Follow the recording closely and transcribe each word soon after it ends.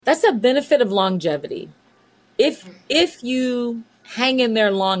That's a benefit of longevity. If you hang in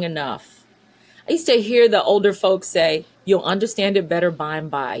there long enough. I used to hear the older folks say, you'll understand it better by and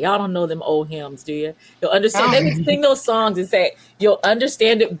by. Y'all don't know them old hymns, do you? You'll understand. They would sing those songs and say, you'll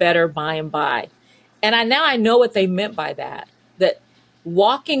understand it better by and by. And I know what they meant by that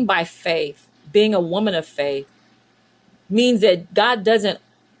walking by faith, being a woman of faith, means that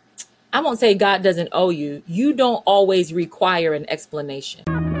I won't say God doesn't owe you. You don't always require an explanation.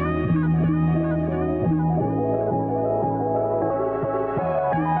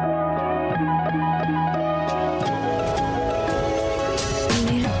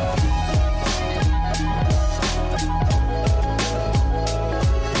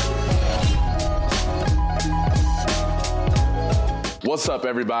 What's up,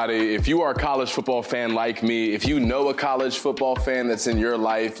 everybody? If you are a college football fan like me, if you know a college football fan that's in your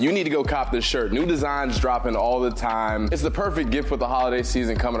life, you need to go cop this shirt. New designs dropping all the time. It's the perfect gift with the holiday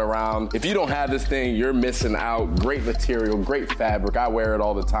season coming around. If you don't have this thing, you're missing out. Great material, great fabric. I wear it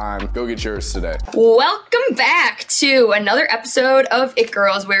all the time. Go get yours today. Welcome back to another episode of It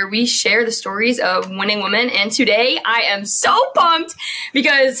Girls, where we share the stories of winning women. And today I am so pumped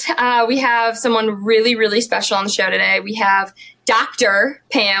because we have someone really, really special on the show today. We have Dr.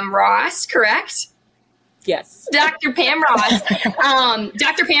 Pam Ross, correct? Yes. Dr. Pam Ross.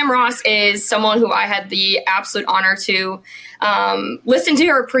 Dr. Pam Ross is someone who I had the absolute honor to listen to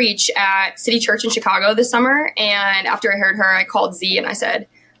her preach at City Church in Chicago this summer. And after I heard her, I called Z and I said,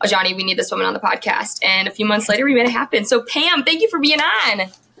 "Oh, Johnny, we need this woman on the podcast." And a few months later, we made it happen. So Pam, thank you for being on.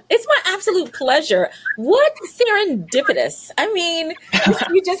 It's my absolute pleasure. What serendipitous. I mean,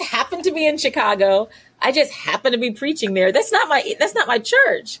 you just happen to be in Chicago. I just happen to be preaching there. That's not my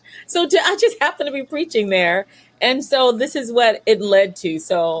church. So I just happen to be preaching there. And so this is what it led to.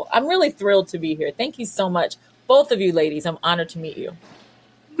 So I'm really thrilled to be here. Thank you so much. Both of you ladies, I'm honored to meet you.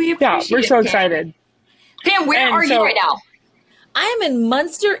 We appreciate we're so Pam. excited. Pam, where are you right now? I'm in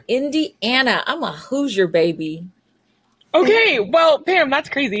Munster, Indiana. I'm a Hoosier baby. Okay, well, Pam, that's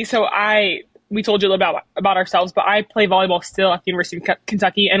crazy. So we told you about ourselves, but I play volleyball still at the University of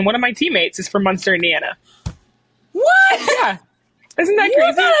Kentucky, and one of my teammates is from Munster, Indiana. What? Yeah. Isn't that you crazy?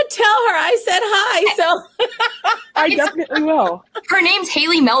 You gotta tell her I said hi. So I definitely will. Her name's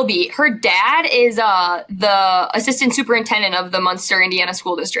Haley Melby. Her dad is the assistant superintendent of the Munster, Indiana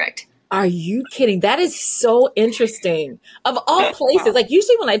School District. Are you kidding? That is so interesting. Of all places, like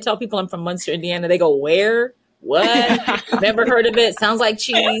usually when I tell people I'm from Munster, Indiana, they go, "Where? What? Never heard of it. Sounds like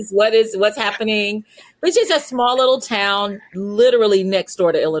cheese. What's happening?" Which is a small little town, literally next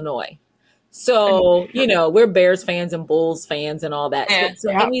door to Illinois. So, we're Bears fans and Bulls fans and all that.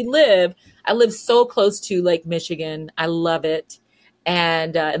 So I live so close to Lake Michigan. I love it.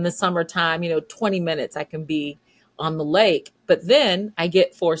 And in the summertime, 20 minutes I can be on the lake. But then I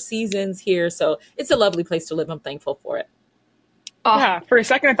get 4 seasons here. So it's a lovely place to live. I'm thankful for it. Oh. Yeah, for a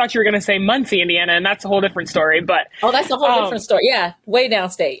second I thought you were going to say Muncie, Indiana, and that's a whole different story. But that's a whole different story. Yeah, way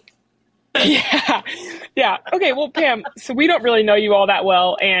downstate. Yeah. Okay, well, Pam, so we don't really know you all that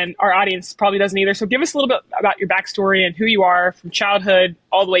well, and our audience probably doesn't either. So give us a little bit about your backstory and who you are from childhood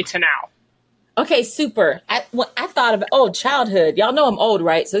all the way to now. Okay, super. I thought about, childhood. Y'all know I'm old,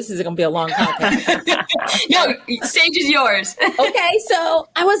 right? So this is going to be a long podcast. No, stage is yours. Okay, so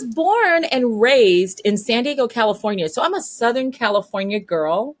I was born and raised in San Diego, California. So I'm a Southern California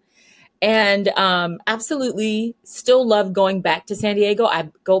girl and absolutely still love going back to San Diego. I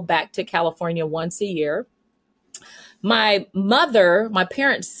go back to California once a year. My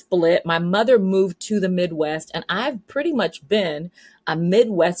parents split. My mother moved to the Midwest, and I've pretty much been a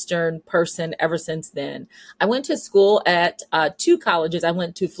Midwestern person ever since then. I went to school at 2 colleges. I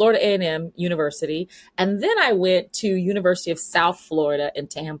went to Florida A&M University, and then I went to University of South Florida in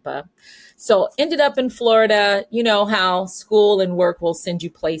Tampa. So ended up in Florida, you know how school and work will send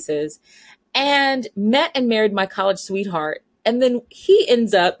you places, and met and married my college sweetheart. And then he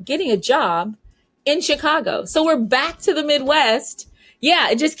ends up getting a job in Chicago. So we're back to the Midwest.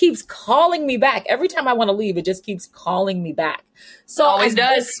 Yeah, it just keeps calling me back. Every time I want to leave, it just keeps calling me back. So always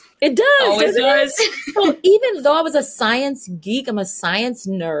does. It does. Always does. So even though I was a science geek, I'm a science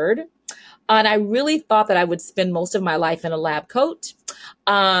nerd. And I really thought that I would spend most of my life in a lab coat.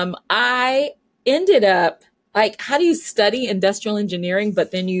 I ended up how do you study industrial engineering,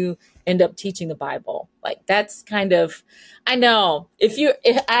 but then you end up teaching the Bible? That's kind of, I know. I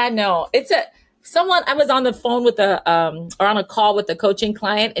was on the phone with or on a call with a coaching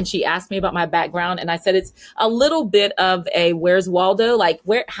client, and she asked me about my background. And I said, it's a little bit of a Where's Waldo?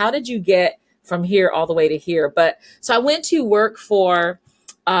 How did you get from here all the way to here? But so I went to work for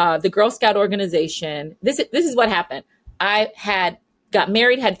the Girl Scout organization. This is what happened. I had got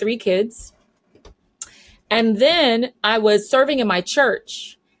married, had 3 kids. And then I was serving in my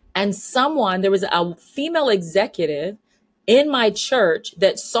church, and there was a female executive in my church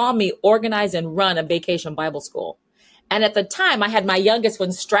that saw me organize and run a vacation Bible school. And at the time I had my youngest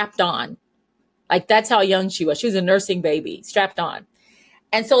one strapped on. Like, that's how young she was. She was a nursing baby, strapped on.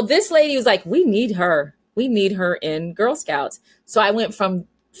 And so this lady was like, we need her. We need her in Girl Scouts. So I went from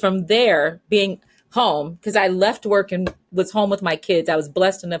there, being home, because I left work and was home with my kids. I was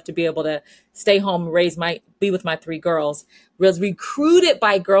blessed enough to be able to stay home, be with my 3 girls. Was recruited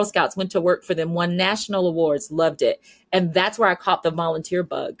by Girl Scouts, went to work for them, won national awards, loved it. And that's where I caught the volunteer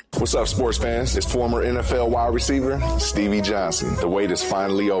bug. What's up, sports fans? It's former NFL wide receiver Stevie Johnson. The wait is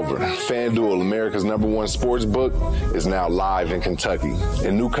finally over. FanDuel, America's #1 sports book, is now live in Kentucky.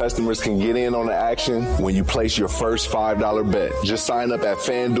 And new customers can get in on the action when you place your first $5 bet. Just sign up at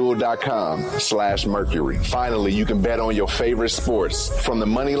FanDuel.com/Mercury. Finally, you can bet on your favorite sports, from the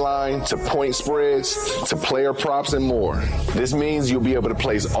money line to point spreads to player props and more. This means you'll be able to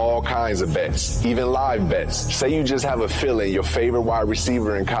place all kinds of bets, even live bets. Say you just have a feeling your favorite wide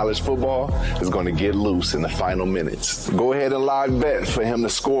receiver in college football is going to get loose in the final minutes. Go ahead and live bet for him to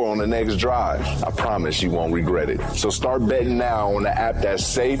score on the next drive. I promise you won't regret it. So start betting now on the app that's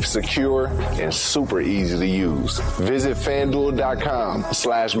safe, secure, and super easy to use. Visit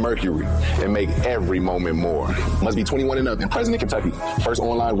FanDuel.com/Mercury and make every moment more. Must be 21 and up and present in Kentucky. First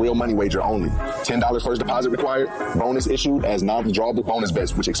online real money wager only. $10 first deposit required. Bonus issued as non-withdrawable bonus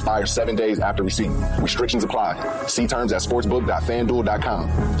bets, which expire 7 days after receipt. Restrictions apply. See terms at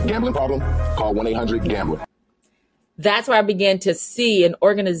sportsbook.fanduel.com. Gambling problem? Call 1-800-GAMBLER. That's where I began to see an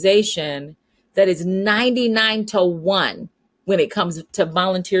organization that is 99-1 when it comes to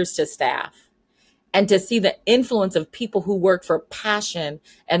volunteers to staff, and to see the influence of people who work for passion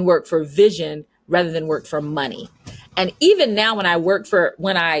and work for vision rather than work for money. And even now when I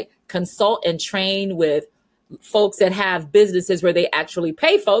consult and train with folks that have businesses where they actually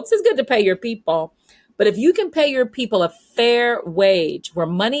pay folks, it's good to pay your people. But if you can pay your people a fair wage where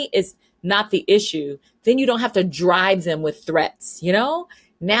money is not the issue, then you don't have to drive them with threats.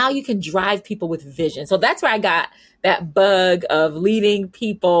 Now you can drive people with vision. So that's where I got that bug of leading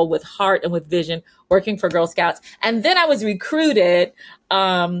people with heart and with vision, working for Girl Scouts. And then I was recruited,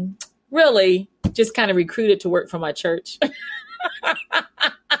 really just kind of recruited to work for my church.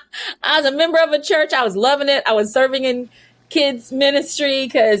 I was a member of a church. I was loving it. I was serving in kids ministry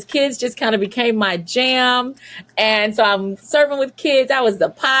because kids just kind of became my jam. And so I'm serving with kids. I was the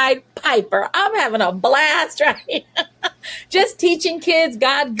Pied Piper. I'm having a blast, right? Just teaching kids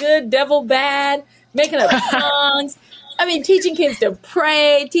God good, devil bad, making up songs. Teaching kids to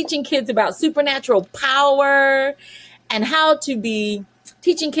pray, teaching kids about supernatural power, and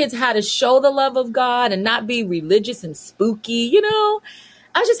teaching kids how to show the love of God and not be religious and spooky.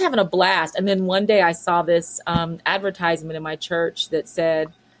 I was just having a blast. And then one day I saw this advertisement in my church that said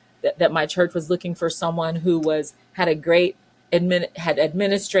that my church was looking for someone who had a great had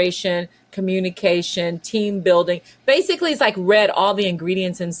administration, communication, team building. Basically, it's like read all the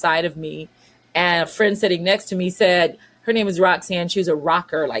ingredients inside of me. And a friend sitting next to me said, her name was Roxanne. She was a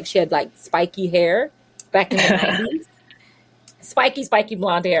rocker. Like, she had like spiky hair back in the 90s. Spiky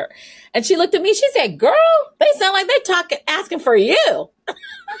blonde hair. And she looked at me, she said, girl, they sound like they're asking for you.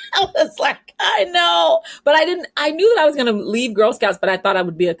 I was like, I know, but I knew that I was going to leave Girl Scouts, but I thought I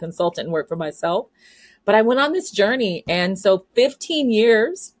would be a consultant and work for myself. But I went on this journey. And so 15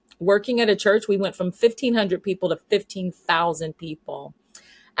 years working at a church, we went from 1,500 people to 15,000 people.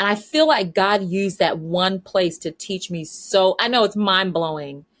 And I feel like God used that one place to teach me. So I know it's mind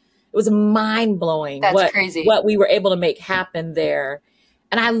blowing. It was mind blowing crazy. What we were able to make happen there.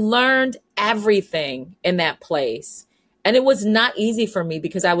 And I learned everything in that place. And it was not easy for me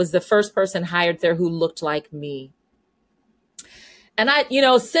because I was the first person hired there who looked like me. And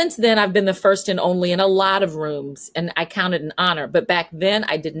since then, I've been the first and only in a lot of rooms, and I count it an honor. But back then,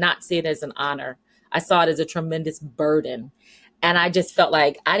 I did not see it as an honor. I saw it as a tremendous burden. And I just felt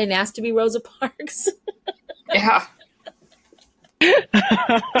like I didn't ask to be Rosa Parks. Yeah.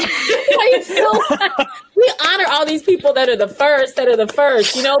 I feel like we honor all these people that are the first, but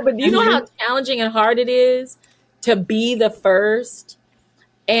do you know how challenging and hard it is to be the first?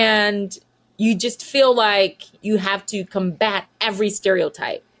 And you just feel like you have to combat every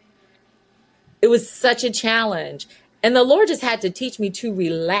stereotype. It was such a challenge. And the Lord just had to teach me to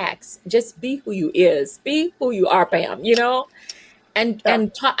relax. Just be who you is. Be who you are, Pam, And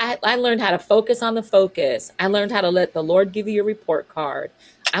I learned how to focus on the focus. I learned how to let the Lord give you your report card.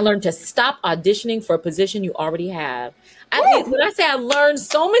 I learned to stop auditioning for a position you already have. When I say I learned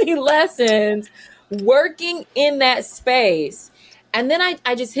so many lessons working in that space. And then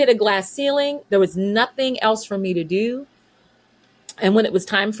I just hit a glass ceiling. There was nothing else for me to do. And when it was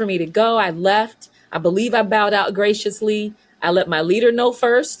time for me to go, I left. I believe I bowed out graciously. I let my leader know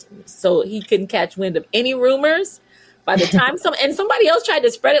first so he couldn't catch wind of any rumors. By the time somebody else tried to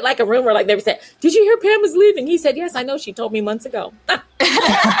spread it like a rumor, like they were saying, did you hear Pam is leaving? He said, yes, I know. She told me months ago. I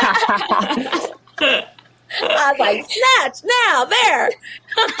was like, snatch now, there.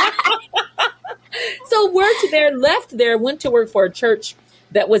 So worked there, left there, went to work for a church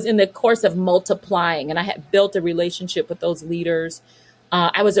that was in the course of multiplying. And I had built a relationship with those leaders.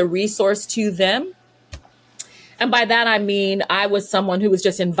 I was a resource to them. And by that, I mean, I was someone who was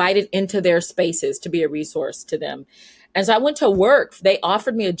just invited into their spaces to be a resource to them. And so I went to work. They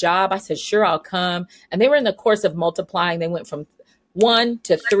offered me a job. I said, sure, I'll come. And they were in the course of multiplying. They went from 1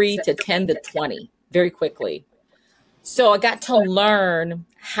 to 3 to 10 to 20 very quickly. So I got to learn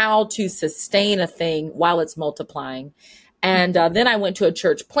how to sustain a thing while it's multiplying. And then I went to a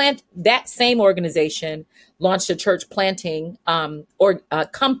church plant. That same organization launched a church planting or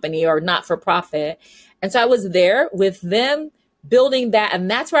company or not-for-profit. And so I was there with them building that. And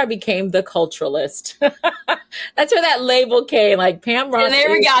that's where I became the culturalist. That's where that label came. Like Pam Ross. And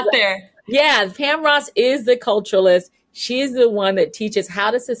there we got there. Yeah, Pam Ross is the culturalist. She's the one that teaches how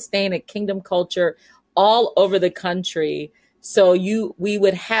to sustain a kingdom culture all over the country. So we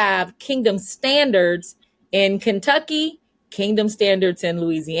would have kingdom standards in Kentucky, kingdom standards in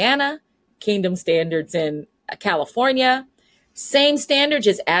Louisiana, kingdom standards in California. Same standard,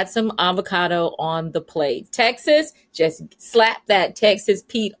 just add some avocado on the plate. Texas, just slap that Texas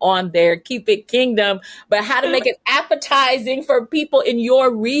Pete on there, keep it kingdom, but how to make it appetizing for people in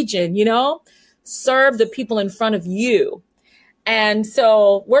your region, serve the people in front of you. And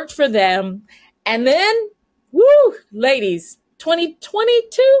so worked for them. And then, ladies,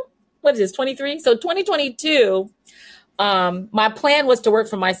 2022, what is this, 23? So 2022, my plan was to work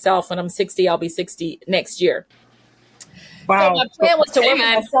for myself. When I'm 60, I'll be 60 next year. Wow. So my plan was to work for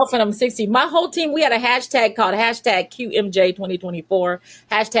myself when I'm 60. My whole team, we had a hashtag called hashtag QMJ 2024,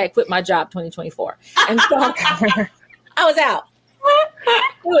 hashtag quit my job 2024. And so I was out.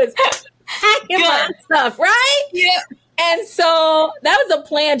 It was packing my stuff, right? Yeah. And so that was a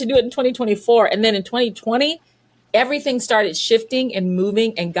plan to do it in 2024. And then in 2020, everything started shifting and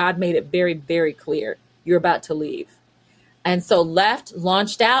moving, and God made it very, very clear. You're about to leave. And so left,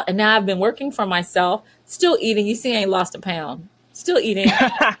 launched out, and now I've been working for myself, still eating. You see, I ain't lost a pound. Still eating.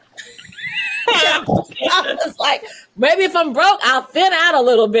 I was like, maybe if I'm broke, I'll thin out a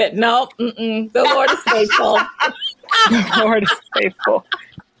little bit. No, the Lord is faithful. The Lord is faithful.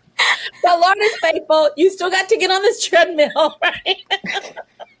 The Lord is faithful. You still got to get on this treadmill, right?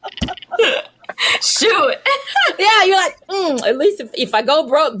 Shoot. Yeah, you're like, at least if I go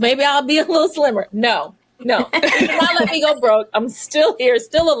broke, maybe I'll be a little slimmer. No. Do not let me go broke. I'm still here,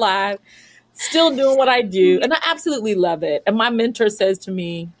 still alive, still doing what I do. And I absolutely love it. And my mentor says to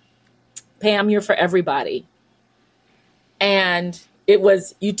me, Pam, you're for everybody. And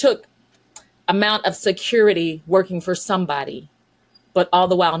you took amount of security working for somebody, but all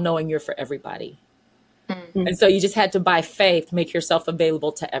the while knowing you're for everybody. Mm-hmm. And so you just had to, by faith, make yourself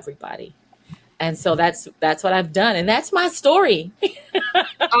available to everybody. And so that's what I've done. And that's my story.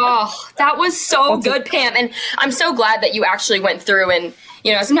 Oh, that was so good, Pam. And I'm so glad that you actually went through and,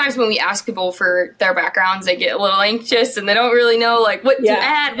 sometimes when we ask people for their backgrounds, they get a little anxious and they don't really know what to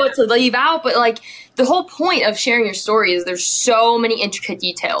add, what to leave out. But the whole point of sharing your story is there's so many intricate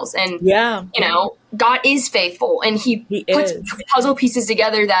details. And, God is faithful and he puts puzzle pieces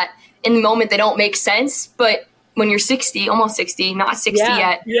together that in the moment they don't make sense. But when you're 60, almost 60, not 60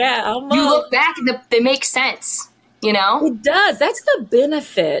 yet, almost. You look back and they make sense, It does. That's the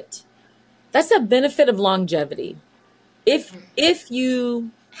benefit. That's the benefit of longevity. If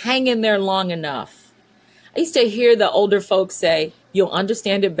you hang in there long enough. I used to hear the older folks say, you'll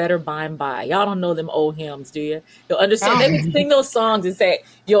understand it better by and by. Y'all don't know them old hymns, do you? You'll understand. They would sing those songs and say,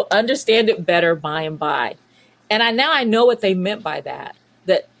 you'll understand it better by and by. And I know what they meant by that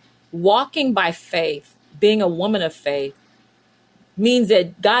walking by faith, being a woman of faith, means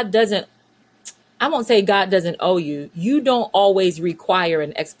that God doesn't, I won't say God doesn't owe you. You don't always require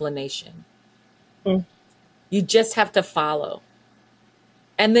an explanation. You just have to follow.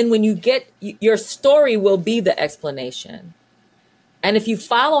 And then when you your story will be the explanation. And if you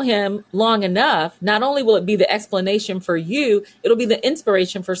follow him long enough, not only will it be the explanation for you, it'll be the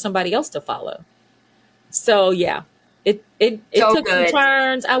inspiration for somebody else to follow. So yeah, it took some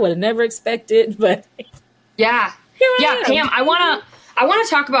turns I would have never expected, but yeah. Pam, I want to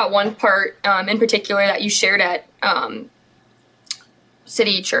talk about one part in particular that you shared at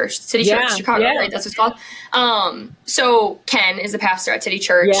City Church, Chicago, right? That's what it's called. So Ken is the pastor at City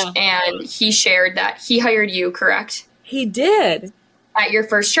Church, and he shared that he hired you, correct? He did. At your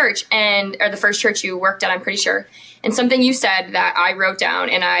first church, or the first church you worked at, I'm pretty sure. And something you said that I wrote down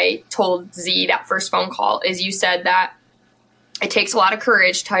and I told Z that first phone call is you said that it takes a lot of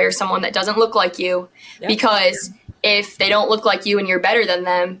courage to hire someone that doesn't look like you, because if they don't look like you and you're better than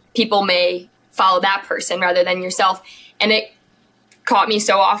them, people may follow that person rather than yourself. And it caught me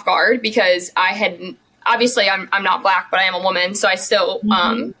so off guard because obviously I'm not Black, but I am a woman. So I still,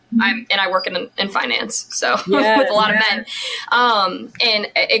 I work in finance. So with a lot of men. And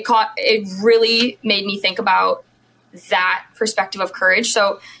it really made me think about that perspective of courage.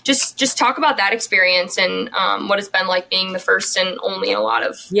 So just talk about that experience and what it's been like being the first and only in a lot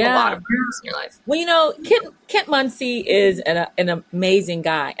of girls in your life. Well, Kent Muncie is an amazing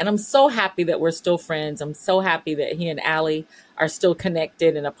guy, and I'm so happy that we're still friends. I'm so happy that he and Allie are still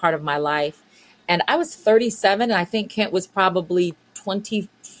connected and a part of my life. And I was 37, and I think Kent was probably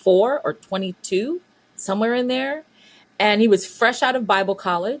 24 or 22, somewhere in there. And he was fresh out of Bible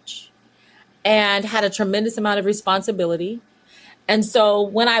college and had a tremendous amount of responsibility. And so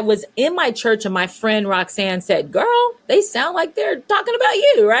when I was in my church and my friend Roxanne said, "Girl, they sound like they're talking about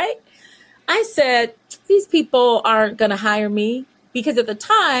you, right?" I said, these people aren't going to hire me, because at the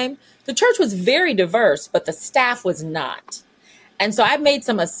time, the church was very diverse, but the staff was not. And so I made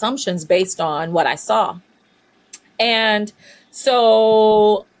some assumptions based on what I saw. And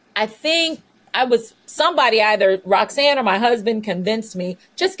so I think somebody, either Roxanne or my husband, convinced me,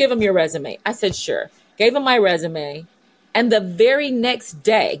 just give him your resume. I said, sure. Gave him my resume. And the very next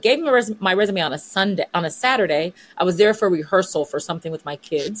day, gave him my resume on a Saturday. I was there for rehearsal for something with my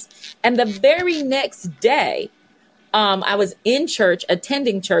kids. And the very next day, I was in church,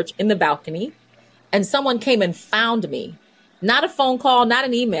 attending church in the balcony, and someone came and found me. Not a phone call, not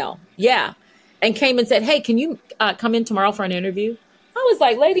an email. Yeah. And came and said, "Hey, can you come in tomorrow for an interview?" I was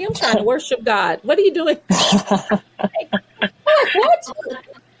like, "Lady, I'm trying to worship God. What are you doing?" What?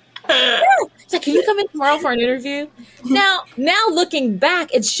 She's like, "Can you come in tomorrow for an interview?" Now looking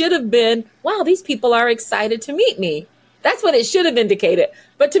back, it should have been, wow, these people are excited to meet me. That's what it should have indicated.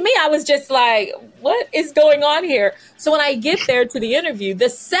 But to me, I was just like, what is going on here? So when I get there to the interview, the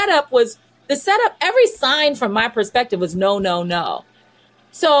setup, every sign from my perspective was no, no, no.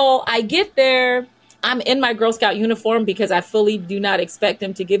 So I get there, I'm in my Girl Scout uniform because I fully do not expect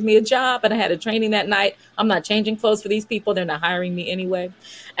them to give me a job. And I had a training that night. I'm not changing clothes for these people. They're not hiring me anyway.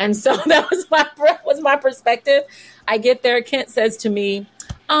 And so that was my perspective. I get there. Kent says to me,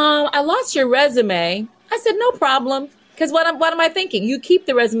 "I lost your resume." I said, "No problem." Because what am I thinking? You keep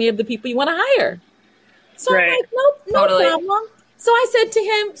the resume of the people you want to hire. So right. I'm like, no totally. Problem. So I said to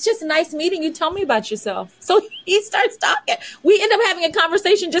him, "It's just nice meeting you. Tell me about yourself." So he starts talking. We end up having a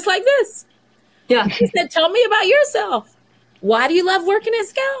conversation just like this. Yeah. He said, "Tell me about yourself. Why do you love working at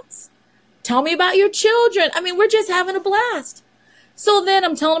Scouts? Tell me about your children." I mean, we're just having a blast. So then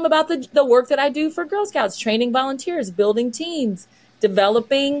I'm telling him about the work that I do for Girl Scouts, training volunteers, building teams,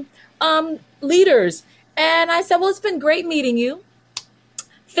 developing leaders. And I said, "Well, it's been great meeting you."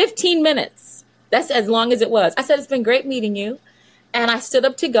 15 minutes. That's as long as it was. I said, "It's been great meeting you." And I stood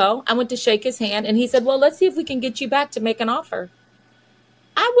up to go. I went to shake his hand. And he said, "Well, let's see if we can get you back to make an offer."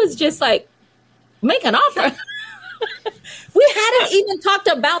 I was just like, make an offer? We hadn't even talked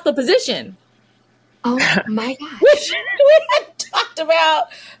about the position. Oh, my gosh. We had talked about,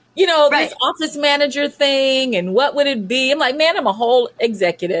 this office manager thing and what would it be. I'm like, man, I'm a whole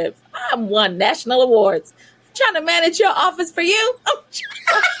executive. I'm won national awards. I'm trying to manage your office for you. I'm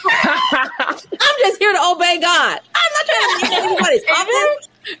just here to obey God. I'm not trying to manage anybody's office.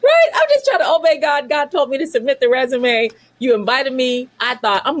 Right? I'm just trying to obey God. God told me to submit the resume. You invited me. I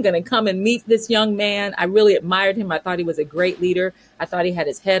thought, I'm going to come and meet this young man. I really admired him. I thought he was a great leader. I thought he had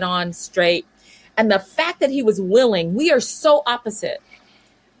his head on straight. And the fact that he was willing, we are so opposite.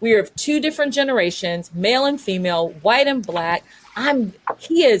 We are of two different generations, male and female, white and Black.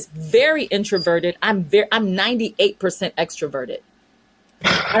 He is very introverted. I'm 98% extroverted.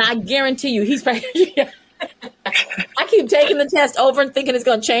 And I guarantee you, he's probably, I keep taking the test over and thinking it's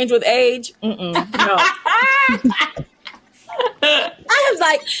going to change with age. No.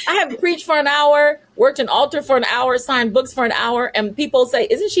 I have preached for an hour, worked an altar for an hour, signed books for an hour, and people say,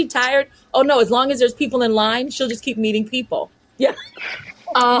 "Isn't she tired?" Oh no, as long as there's people in line, she'll just keep meeting people. Yeah.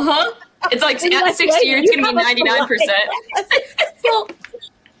 Uh-huh. It's like at 60 years, it's going to be 99%. So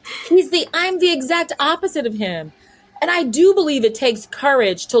I'm the exact opposite of him. And I do believe it takes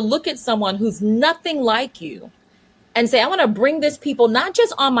courage to look at someone who's nothing like you and say, I want to bring this people, not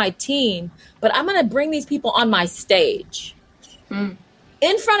just on my team, but I'm going to bring these people on my stage.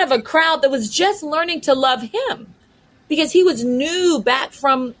 in front of a crowd that was just learning to love him because he was new back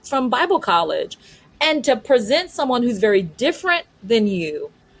from Bible college. And to present someone who's very different than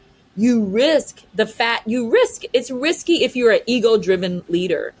you risk it's risky if you're an ego-driven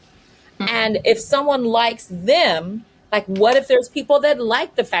leader. And if someone likes them, like, what if there's people that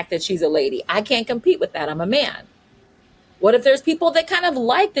like the fact that she's a lady? I can't compete with that. I'm a man. What if there's people that kind of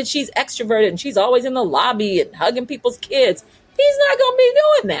like that she's extroverted and she's always in the lobby and hugging people's kids? He's not going to be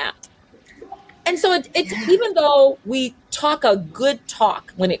doing that. And so it's even though we talk a good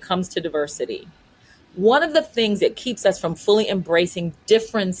talk when it comes to diversity, one of the things that keeps us from fully embracing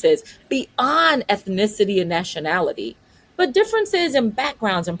differences beyond ethnicity and nationality, but differences in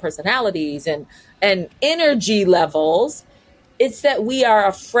backgrounds and personalities and energy levels, it's that we are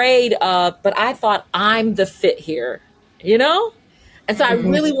afraid of, but I thought I'm the fit here, you know? And so I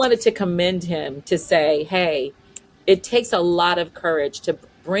really wanted to commend him to say, hey, it takes a lot of courage to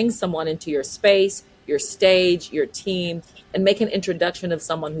bring someone into your space, your stage, your team, and make an introduction of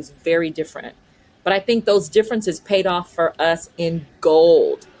someone who's very different. But I think those differences paid off for us in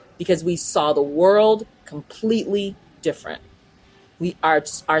gold because we saw the world completely different. Our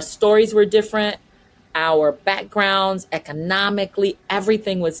stories were different. Our backgrounds, economically,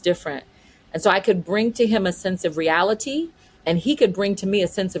 everything was different. And so I could bring to him a sense of reality and he could bring to me a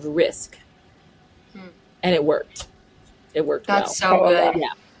sense of risk. And it worked. It worked well. That's so good. Yeah.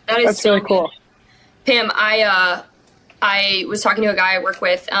 That's really cool. Pam, I was talking to a guy I work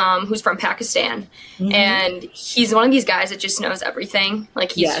with who's from Pakistan, and he's one of these guys that just knows everything.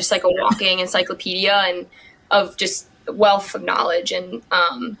 Like he's just like a walking encyclopedia and of just wealth of knowledge. And,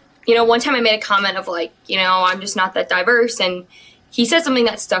 one time I made a comment of like, I'm just not that diverse. And he said something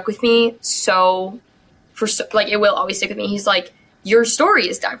that stuck with me. It will always stick with me. He's like, your story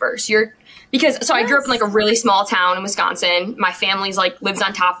is diverse. I grew up in like a really small town in Wisconsin. My family's like lives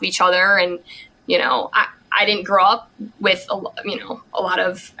on top of each other. And, I didn't grow up with a lot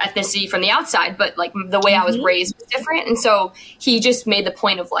of ethnicity from the outside, but like the way I was raised was different. And so he just made the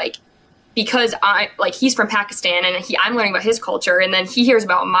point of like, because he's from Pakistan and I'm learning about his culture, and then he hears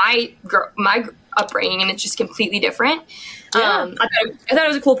about my upbringing, and it's just completely different. I thought it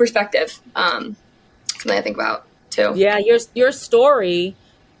was a cool perspective. Something I think about too. Yeah, your story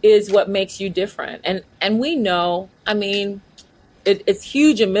is what makes you different, and we know. I mean, it's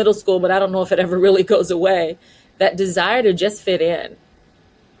huge in middle school, but I don't know if it ever really goes away. That desire to just fit in.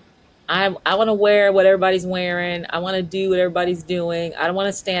 I want to wear what everybody's wearing. I want to do what everybody's doing. I don't want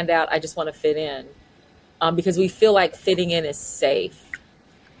to stand out. I just want to fit in because we feel like fitting in is safe.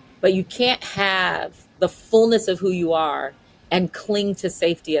 But you can't have the fullness of who you are and cling to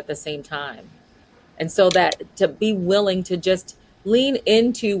safety at the same time. And so that to be willing to just lean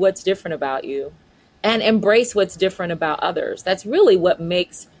into what's different about you and embrace what's different about others. That's really what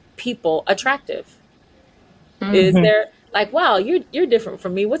makes people attractive. Is there like, wow, you're different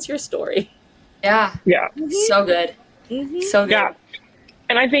from me. What's your story? Yeah. Yeah. So good. So good. Yeah.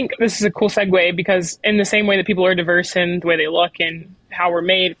 And I think this is a cool segue because in the same way that people are diverse in the way they look and how we're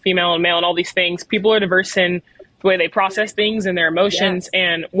made, female and male and all these things, people are diverse in the way they process things and their emotions. Yes.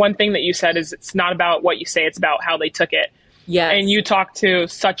 And one thing that you said is it's not about what you say, it's about how they took it. Yes. And you talk to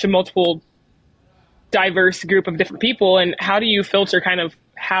such a multiple diverse group of different people. And how do you filter kind of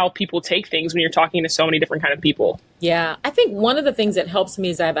how people take things when you're talking to so many different kind of people? Yeah, I think one of the things that helps me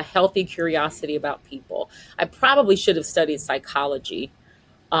is I have a healthy curiosity about people. I probably should have studied psychology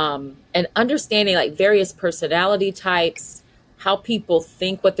and understanding like various personality types, how people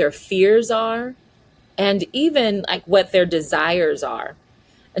think, what their fears are, and even like what their desires are.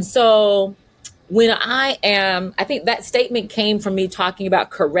 And so when I think that statement came from me talking about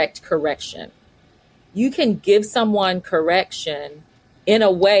correction. You can give someone correction in a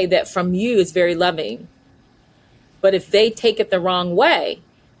way that from you is very loving. But if they take it the wrong way,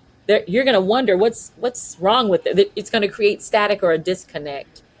 you're going to wonder what's wrong with it. It's going to create static or a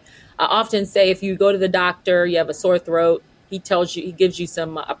disconnect. I often say if you go to the doctor, you have a sore throat, he gives you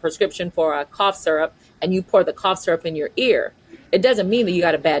a prescription for a cough syrup, and you pour the cough syrup in your ear. It doesn't mean that you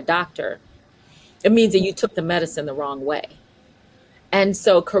got a bad doctor. It means that you took the medicine the wrong way. And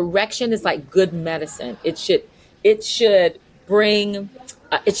so correction is like good medicine. It should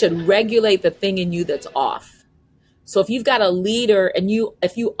regulate the thing in you that's off. So if you've got a leader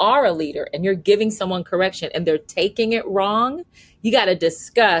if you are a leader and you're giving someone correction and they're taking it wrong, you got to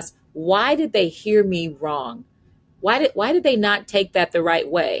discuss, why did they hear me wrong? Why did they not take that the right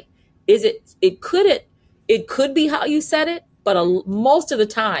way? It could be how you said it, but most of the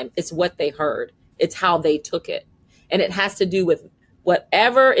time it's what they heard. It's how they took it. And it has to do with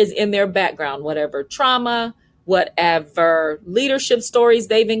whatever is in their background, whatever trauma, whatever leadership stories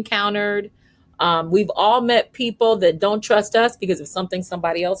they've encountered. We've all met people that don't trust us because of something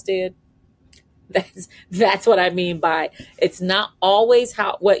somebody else did. That's what I mean by it's not always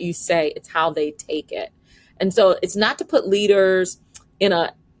what you say, it's how they take it. And so it's not to put leaders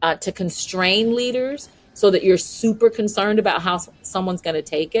to constrain leaders so that you're super concerned about how someone's going to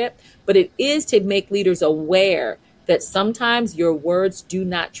take it. But it is to make leaders aware that sometimes your words do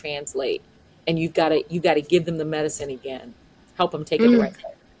not translate, and you've got to give them the medicine again, help them take it the right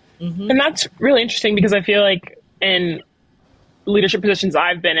way. Mm-hmm. And that's really interesting because I feel like in leadership positions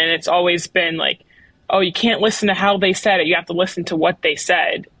I've been in, it's always been like, oh, you can't listen to how they said it. You have to listen to what they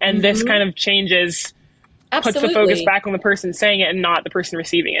said. And this kind of changes, puts the focus back on the person saying it and not the person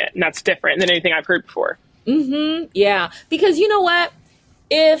receiving it. And that's different than anything I've heard before. Mm-hmm. Yeah. Because you know what?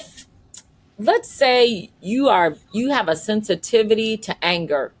 If, let's say you have a sensitivity to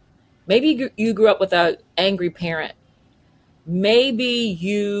anger. Maybe you grew up with an angry parent. Maybe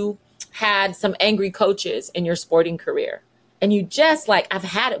you had some angry coaches in your sporting career. And you just I've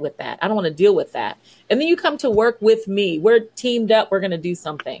had it with that. I don't want to deal with that. And then you come to work with me. We're teamed up. We're going to do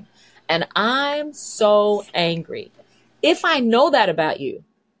something. And I'm so angry. If I know that about you,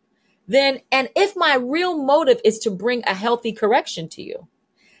 then, and if my real motive is to bring a healthy correction to you,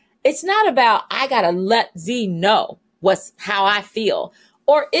 it's not about, I got to let Z know how I feel.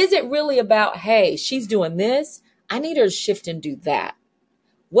 Or is it really about, hey, she's doing this. I need her to shift and do that.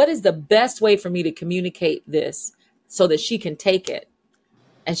 What is the best way for me to communicate this so that she can take it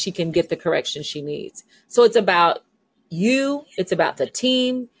and she can get the correction she needs? So it's about you. It's about the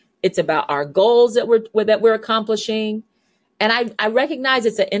team. It's about our goals that we're accomplishing. And I recognize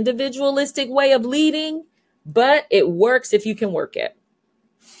it's an individualistic way of leading, but it works if you can work it.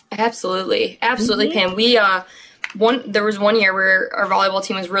 Absolutely. Absolutely, mm-hmm. Pam. There was one year where our volleyball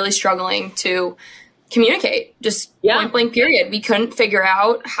team was really struggling to communicate, just point blank period. We couldn't figure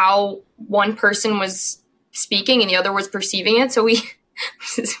out how one person was speaking and the other was perceiving it. So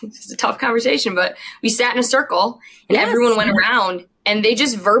this is a tough conversation, but we sat in a circle and everyone went around and they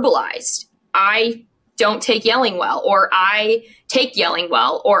just verbalized, I don't take yelling well, or I take yelling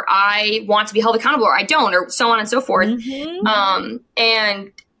well, or I want to be held accountable, or I don't, or so on and so forth. Mm-hmm.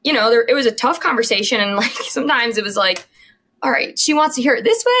 And it was a tough conversation. And sometimes it was like, all right, she wants to hear it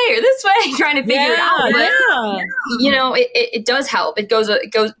this way or this way, trying to figure it out. But, it does help. It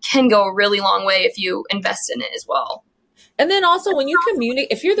can go a really long way if you invest in it as well. And then also when you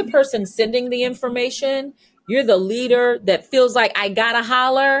communicate, if you're the person sending the information, you're the leader that feels like I gotta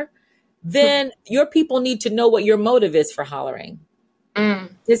holler, then your people need to know what your motive is for hollering.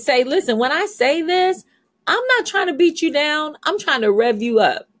 To say, listen, when I say this, I'm not trying to beat you down. I'm trying to rev you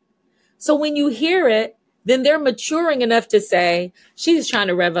up. So when you hear it, then they're maturing enough to say, she's trying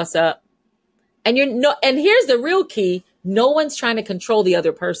to rev us up. And and here's the real key. No one's trying to control the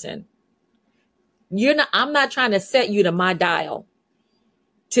other person. I'm not trying to set you to my dial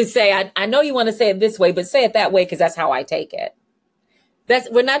to say, I know you want to say it this way, but say it that way because that's how I take it.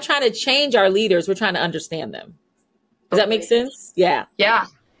 We're not trying to change our leaders. We're trying to understand them. Does that make sense? Yeah. Yeah.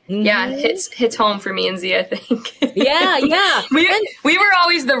 Mm-hmm. Yeah. Hits home for me and Z, I think. Yeah. we were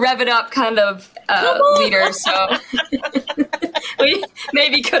always the rev it up kind of leaders. So we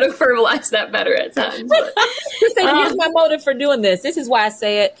maybe could have verbalized that better at times. Just say, here's my motive for doing this. This is why I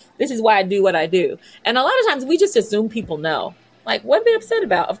say it. This is why I do what I do. And a lot of times we just assume people know. Like, what are they upset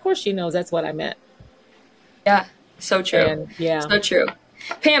about? Of course she knows that's what I meant. Yeah. So true. So true.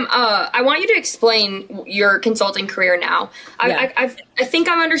 Pam, I want you to explain your consulting career now. I think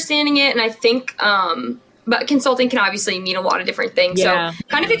I'm understanding it, and I think, but consulting can obviously mean a lot of different things. Yeah. So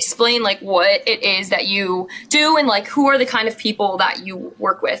kind of explain what it is that you do and who are the kind of people that you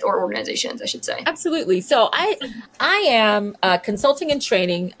work with, or organizations, I should say. Absolutely. So I am consulting and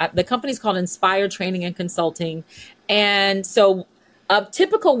training. The company's called Inspire Training and Consulting. And so a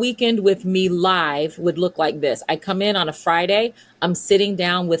typical weekend with me live would look like this. I come in on a Friday. I'm sitting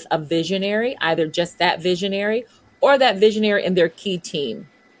down with a visionary, either just that visionary or that visionary and their key team,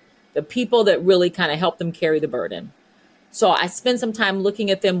 the people that really kind of help them carry the burden. So I spend some time looking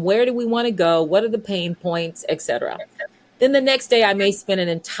at them. Where do we want to go? What are the pain points, et cetera? Then the next day, I may spend an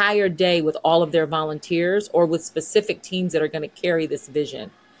entire day with all of their volunteers or with specific teams that are going to carry this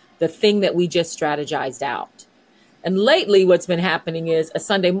vision, the thing that we just strategized out. And lately what's been happening is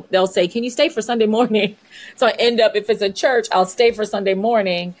they'll say, can you stay for Sunday morning? So I end up, if it's a church, I'll stay for Sunday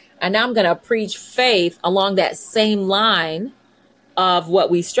morning. And now I'm going to preach faith along that same line of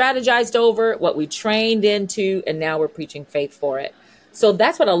what we strategized over, what we trained into, and now we're preaching faith for it. So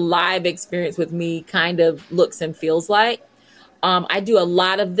that's what a live experience with me kind of looks and feels like. I do a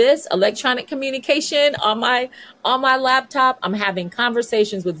lot of this electronic communication on my laptop. I'm having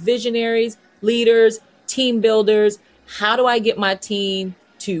conversations with visionaries, leaders, team builders. How do I get my team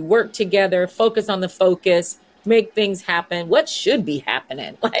to work together, focus on the focus, make things happen? What should be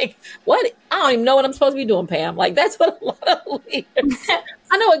happening? Like, what? I don't even know what I'm supposed to be doing, Pam. Like, that's what a lot of leaders.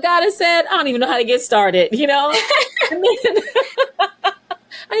 I know what God has said. I don't even know how to get started, you know? I don't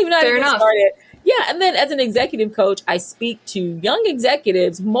even know how to get started. Yeah. And then as an executive coach, I speak to young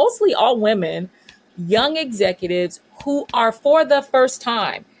executives, mostly all women, young executives who are for the first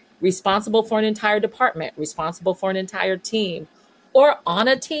time responsible for an entire department, responsible for an entire team, or on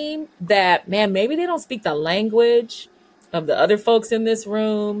a team that, man, maybe they don't speak the language of the other folks in this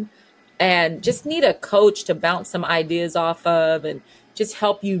room and just need a coach to bounce some ideas off of and just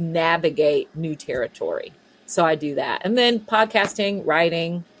help you navigate new territory. So I do that. And then podcasting,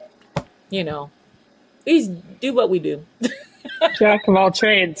 writing, you know, we do what we do. Jack of all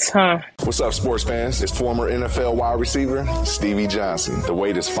trades, huh? What's up, sports fans? It's former NFL wide receiver Stevie Johnson. The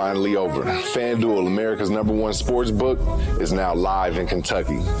wait is finally over. FanDuel, America's #1 sports book, is now live in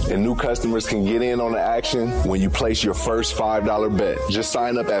Kentucky. And new customers can get in on the action when you place your first $5 bet. Just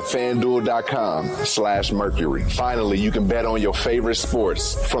sign up at FanDuel.com/Mercury. Finally, you can bet on your favorite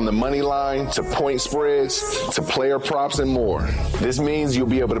sports, from the money line to point spreads to player props and more. This means you'll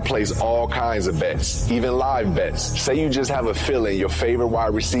be able to place all kinds of bets, even live bets. Say you just have a feeling your favorite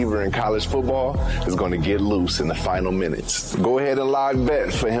wide receiver in college football is going to get loose in the final minutes. Go ahead and live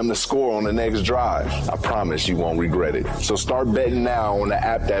bet for him to score on the next drive. I promise you won't regret it. So start betting now on the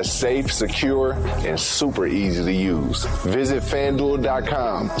app that's safe, secure, and super easy to use. Visit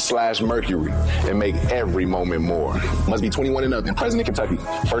FanDuel.com/Mercury and make every moment more. Must be 21 and up and present in Kentucky.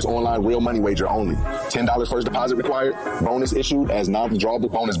 First online real money wager only. $10 first deposit required. Bonus issued as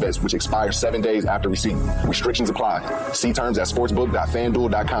non-withdrawable bonus bets, which expire 7 days after receipt. Restrictions apply. See terms at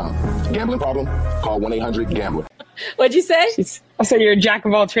sportsbook.fanduel.com. Gambling problem? Call 1-800-GAMBLER. What'd you say? I said you're a jack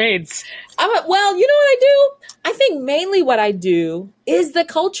of all trades. Well, you know what I do? I think mainly what I do is the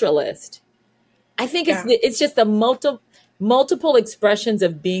culturalist. I think it's just the multiple expressions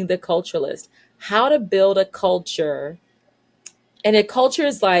of being the culturalist. How to build a culture. And a culture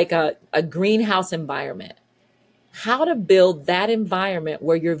is like a greenhouse environment. How to build that environment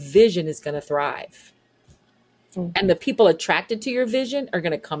where your vision is going to thrive. And the people attracted to your vision are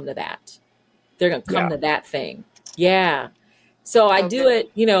going to come to that. They're going to come to that thing. Yeah. So I do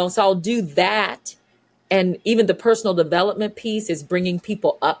it, you know, so I'll do that. And even the personal development piece is bringing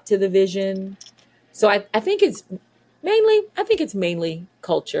people up to the vision. So I think it's mainly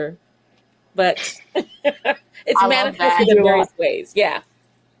culture, but it's manifested in various ways. Yeah.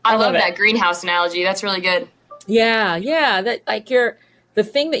 I love that greenhouse analogy. That's really good. Yeah. Yeah. That like the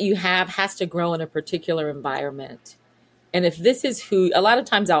thing that you have has to grow in a particular environment. And if this is a lot of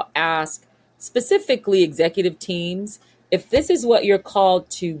times I'll ask specifically executive teams, if this is what you're called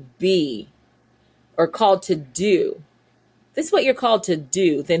to be or called to do, this is what you're called to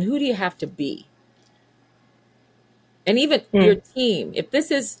do, then who do you have to be? And even your team, if this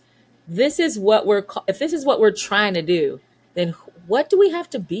is what we're trying to do, then what do we have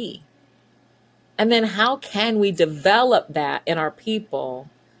to be? And then how can we develop that in our people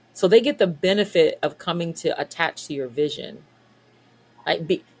so they get the benefit of coming to attach to your vision?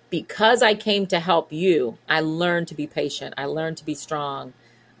 Because I came to help you, I learned to be patient. I learned to be strong.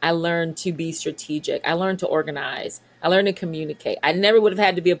 I learned to be strategic. I learned to organize. I learned to communicate. I never would have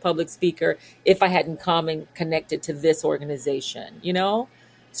had to be a public speaker if I hadn't come and connected to this organization, you know?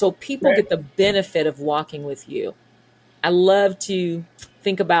 So people get the benefit of walking with you. I love to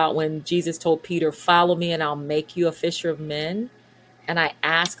think about when Jesus told Peter, "Follow me and I'll make you a fisher of men." And I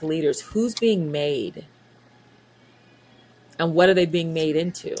ask leaders, who's being made? And what are they being made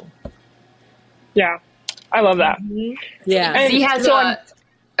into? Yeah, I love that. Mm-hmm. Yeah. And he has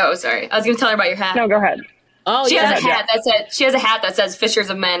oh, sorry. I was going to tell her about your hat. No, go ahead. Oh, she has a hat that says, she has a hat that says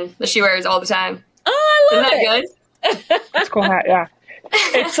 "Fishers of Men" that she wears all the time. Oh, I love Isn't that good? It's a cool hat, yeah.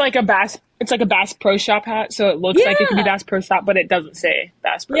 It's like a Bass Pro Shop hat, so it looks like it could be Bass Pro Shop, but it doesn't say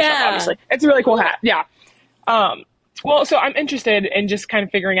Bass Pro Shop, obviously. It's a really cool hat, yeah. Well, so I'm interested in just kind of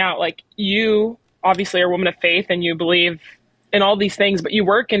figuring out, like, you obviously are a woman of faith and you believe in all these things, but you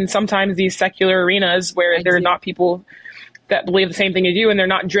work in sometimes these secular arenas where there are not people that believe the same thing as you, and they're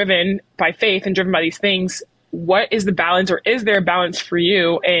not driven by faith and driven by these things. What is the balance, or is there a balance for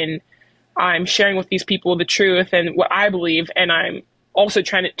you? And I'm sharing with these people the truth and what I believe, and I'm also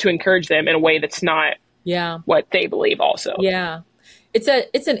trying to encourage them in a way that's not what they believe also. Yeah. It's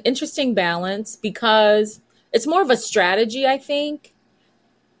an interesting balance because it's more of a strategy, I think.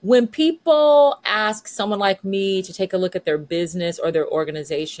 When people ask someone like me to take a look at their business or their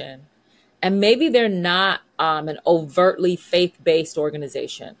organization, and maybe they're not an overtly faith-based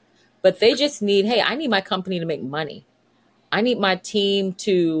organization, but they just need, hey, I need my company to make money. I need my team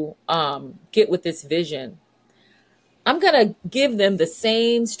to get with this vision. I'm going to give them the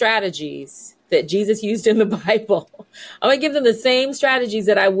same strategies that Jesus used in the Bible. I'm going to give them the same strategies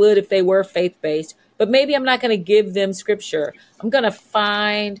that I would if they were faith-based, but maybe I'm not going to give them scripture. I want to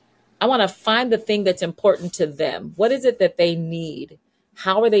find the thing that's important to them. What is it that they need?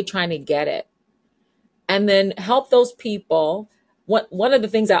 How are they trying to get it? And then help those people. One of the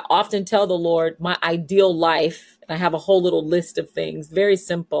things I often tell the Lord, my ideal life, and I have a whole little list of things, very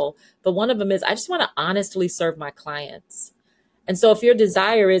simple, but one of them is I just want to honestly serve my clients. And so if your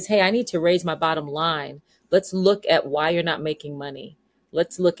desire is, hey, I need to raise my bottom line, let's look at why you're not making money.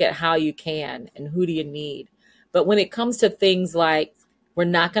 Let's look at how you can and who do you need. But when it comes to things like, we're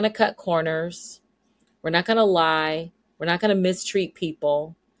not going to cut corners, we're not going to lie, we're not going to mistreat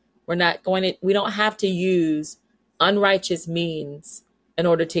people, we don't have to use unrighteous means in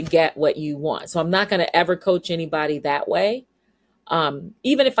order to get what you want. So I'm not going to ever coach anybody that way.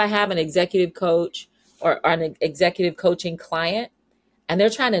 Even if I have an executive coach or an executive coaching client, and they're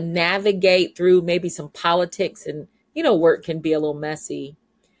trying to navigate through maybe some politics and, work can be a little messy.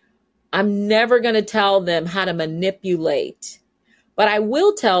 I'm never going to tell them how to manipulate, but I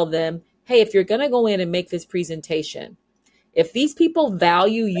will tell them, hey, if you're going to go in and make this presentation, if these people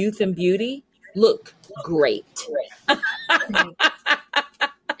value youth and beauty, look great.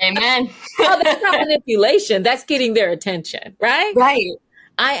 Amen. Oh, that's not manipulation. That's getting their attention, right? Right.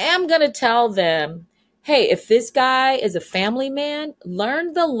 I am going to tell them, hey, if this guy is a family man,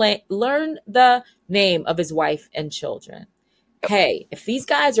 learn the name of his wife and children. Hey, if these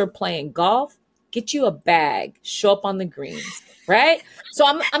guys are playing golf, get you a bag, show up on the greens, right? So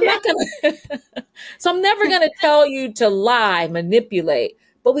I'm not going to, so I'm never going to tell you to lie, manipulate,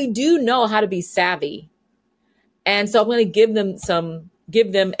 but we do know how to be savvy. And so I'm going to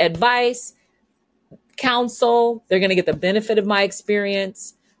give them advice, counsel. They're going to get the benefit of my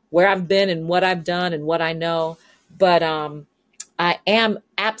experience, where I've been and what I've done and what I know. But I am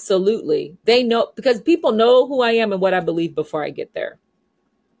absolutely, they know, because people know who I am and what I believe before I get there.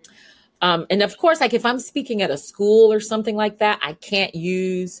 And of course, like if I'm speaking at a school or something like that, I can't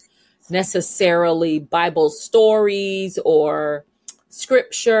use necessarily Bible stories or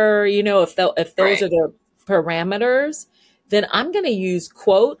scripture, if those are the parameters, then I'm going to use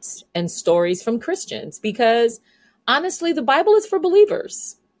quotes and stories from Christians, because honestly, the Bible is for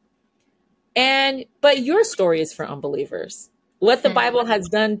believers. But your story is for unbelievers. What the Bible has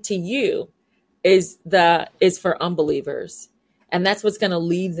done to you is for unbelievers. And that's what's going to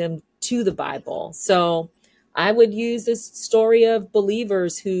lead them to the Bible. So I would use this story of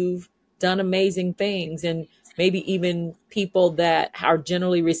believers who've done amazing things, and maybe even people that are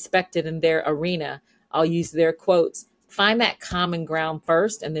generally respected in their arena. I'll use their quotes. Find that common ground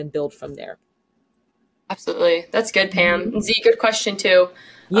first and then build from there. Absolutely. That's good, Pam. Z, good question too.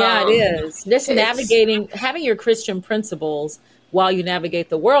 Yeah, it is. Just navigating, having your Christian principles while you navigate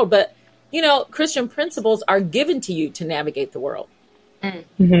the world. But, Christian principles are given to you to navigate the world.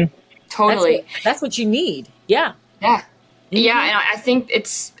 Mm-hmm. Totally. That's what you need. Yeah. Yeah. Mm-hmm. Yeah. And I think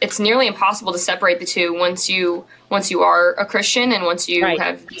it's nearly impossible to separate the two once you are a Christian and once you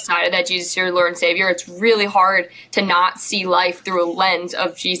have decided that Jesus is your Lord and Savior. It's really hard to not see life through a lens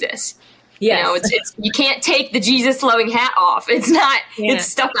of Jesus. Yes. It's you can't take the Jesus loving hat off. It's not, It's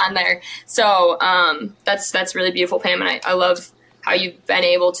stuck on there. So, that's really beautiful, Pam. And I love how you've been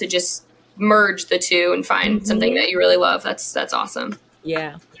able to just merge the two and find something that you really love. That's awesome.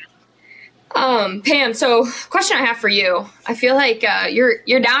 Yeah. Pam, so question I have for you. I feel like,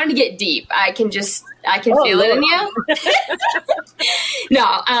 you're down to get deep. I can feel it in you.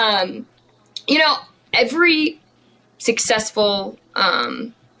 No, every successful,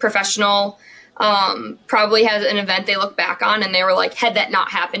 professional probably has an event they look back on and they were like, had that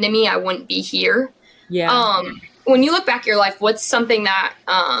not happened to me, I wouldn't be here. Yeah. When you look back at your life, what's something that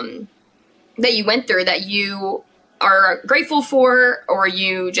that you went through that you are grateful for, or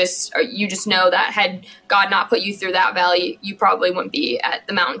you just know that had God not put you through that valley, you probably wouldn't be at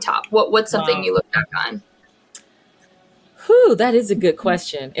the mountaintop? What's something you look back on? Whew, that is a good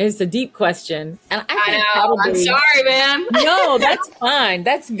question. It's a deep question. And I know. I'm sorry, man. No, that's fine.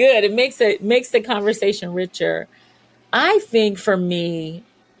 That's good. It makes the conversation richer. I think for me,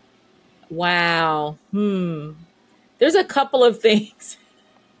 wow. There's a couple of things.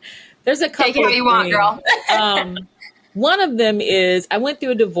 Take it how you want, girl. One of them is I went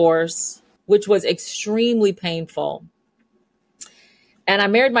through a divorce, which was extremely painful. And I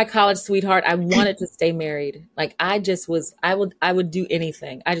married my college sweetheart. I wanted to stay married. Like I would do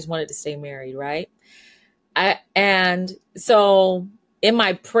anything. I just wanted to stay married, right? And so in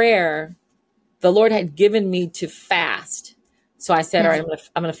my prayer, the Lord had given me to fast. So I said, all right,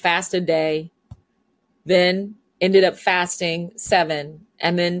 I'm going to fast a day. Then ended up fasting 7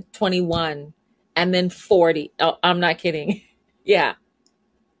 and then 21 and then 40. Oh, I'm not kidding. Yeah.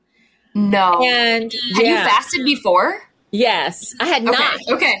 No. And had you fasted before? Yes, I had not.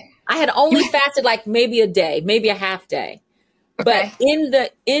 Okay. I had only fasted like maybe a day, maybe a half day. Okay. But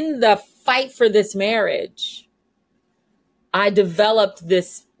in the fight for this marriage, I developed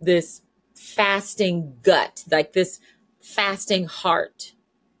this fasting gut, like this fasting heart.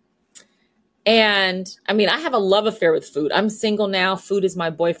 And I mean, I have a love affair with food. I'm single now. Food is my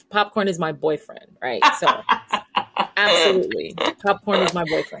boyfriend. Popcorn is my boyfriend, right? So absolutely. Popcorn is my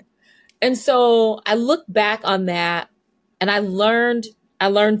boyfriend. And so I look back on that and I learned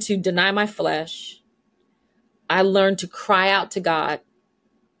to deny my flesh. I learned to cry out to God.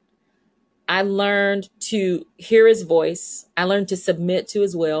 I learned to hear his voice. I learned to submit to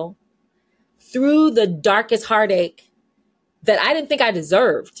his will through the darkest heartache that I didn't think I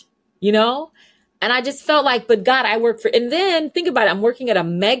deserved, you know? And I just felt like, but God, I work for, and then think about it, I'm working at a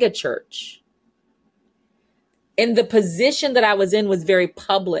mega church. And the position that I was in was very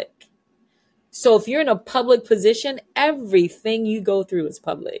public. So if you're in a public position, everything you go through is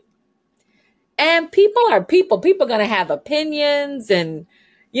public. And people are people. People are going to have opinions and,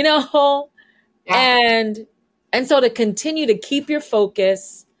 you know, and so to continue to keep your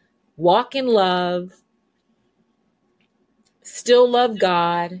focus, walk in love, still love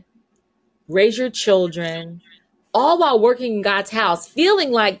God, raise your children, all while working in God's house,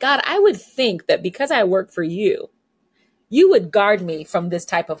 feeling like, God, I would think that because I work for you, you would guard me from this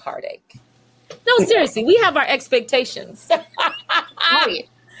type of heartache. No, seriously, we have our expectations. Right.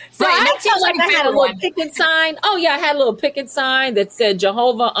 So I felt like I had a little picket sign. Oh, yeah, I had a little picket sign that said,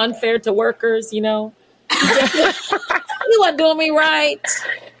 Jehovah, unfair to workers, you know. You weren't doing me right.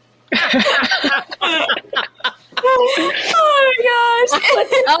 Oh, my gosh.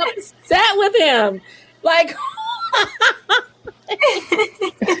 I was upset with him. Like,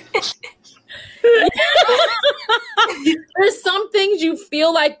 there's some things you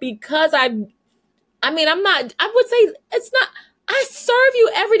feel like because I would say it's not, I serve you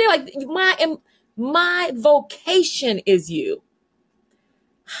every day. Like my vocation is you.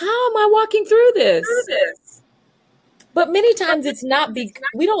 How am I walking through this? But many times it's not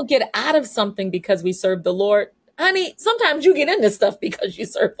we don't get out of something because we serve the Lord. Honey, sometimes you get into stuff because you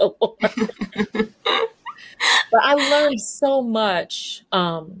serve the Lord. But I learned so much.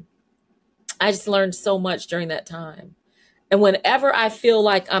 I just learned so much during that time. And whenever I feel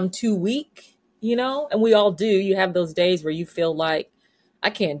like I'm too weak, you know, and we all do, you have those days where you feel like,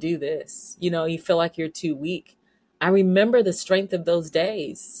 I can't do this. You know, you feel like you're too weak. I remember the strength of those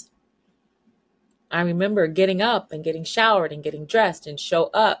days. I remember getting up and getting showered and getting dressed and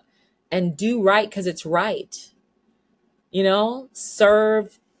show up and do right because it's right. You know,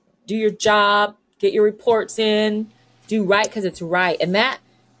 serve, do your job, get your reports in, do right because it's right. And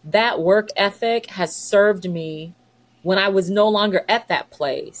that work ethic has served me when I was no longer at that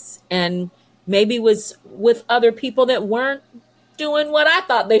place and maybe was with other people that weren't doing what I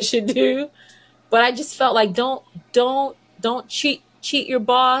thought they should do. But I just felt like don't cheat your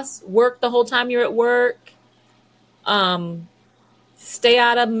boss, work the whole time you're at work. Stay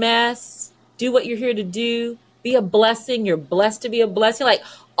out of mess, do what you're here to do, be a blessing. You're blessed to be a blessing, like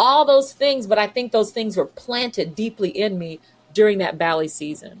all those things. But I think those things were planted deeply in me during that Valley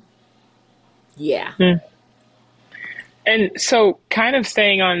season. Yeah. And so kind of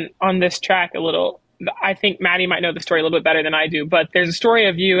staying on this track a little, I think Maddie might know the story a little bit better than I do, but there's a story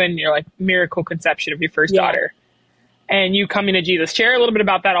of you and your like miracle conception of your first daughter and you coming to Jesus. Share a little bit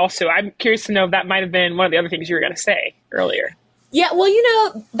about that also. I'm curious to know if that might have been one of the other things you were going to say earlier. Yeah, well, you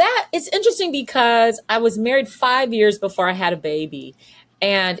know, that it's interesting because I was married 5 years before I had a baby.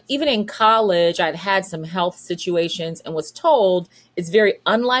 And even in college, I'd had some health situations and was told it's very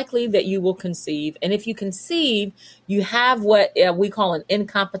unlikely that you will conceive. And if you conceive, you have what we call an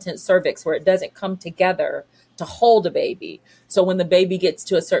incompetent cervix, where it doesn't come together to hold a baby. So when the baby gets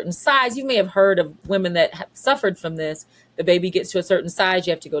to a certain size, you may have heard of women that have suffered from this. The baby gets to a certain size,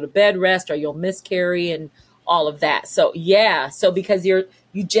 you have to go to bed rest or you'll miscarry and all of that. So yeah, so because you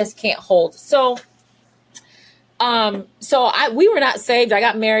just can't hold. So we were not saved. I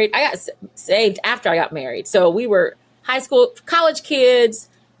got married. I got saved after I got married. So we were college kids,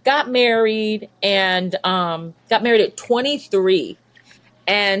 got married and got married at 23.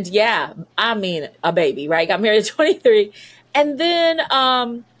 And yeah, I mean, a baby, right? Got married at 23. And then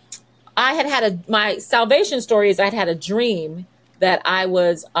my salvation story is I'd had a dream that I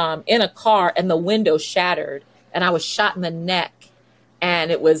was in a car and the window shattered and I was shot in the neck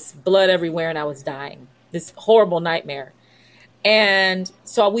and it was blood everywhere and I was dying. This horrible nightmare. And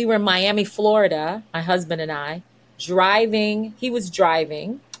so we were in Miami, Florida, my husband and I, driving. He was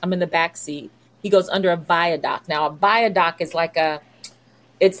driving. I'm in the back seat. He goes under a viaduct. Now, a viaduct is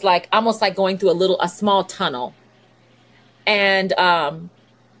it's like almost like going through a small tunnel. And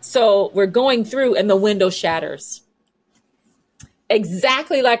so we're going through and the window shatters.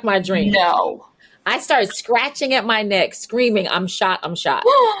 Exactly like my dream. No. I started scratching at my neck, screaming, I'm shot.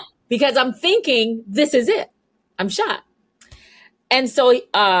 Because I'm thinking, this is it. I'm shot. And so,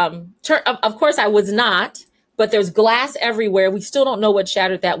 of course, I was not, but there's glass everywhere. We still don't know what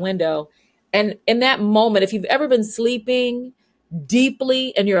shattered that window. And in that moment, if you've ever been sleeping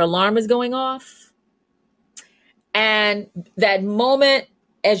deeply and your alarm is going off, and that moment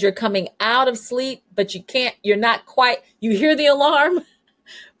as you're coming out of sleep, but you're not quite, you hear the alarm,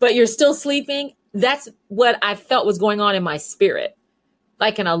 but you're still sleeping. That's what I felt was going on in my spirit.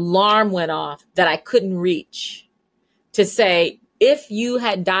 Like an alarm went off that I couldn't reach to say, if you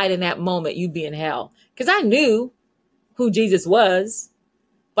had died in that moment, you'd be in hell. Because I knew who Jesus was,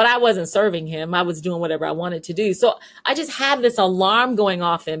 but I wasn't serving him. I was doing whatever I wanted to do. So I just had this alarm going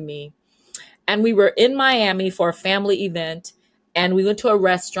off in me. And we were in Miami for a family event. And we went to a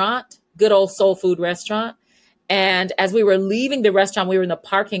restaurant, good old soul food restaurant. And as we were leaving the restaurant, we were in the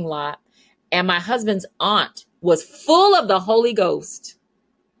parking lot. And my husband's aunt was full of the Holy Ghost.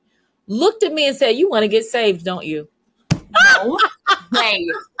 Looked at me and said, you want to get saved, don't you? No way.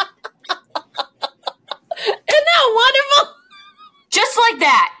 Isn't that wonderful? Just like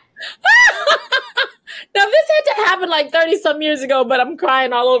that. Now, this had to happen like 30 some years ago, but I'm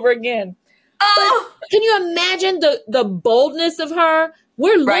crying all over again. Oh. But can you imagine the boldness of her?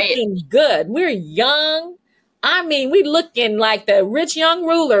 We're looking good. We're young. I mean, we looking like the rich young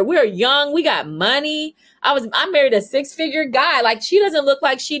ruler. We're young. We got money. I married a 6-figure guy. Like, she doesn't look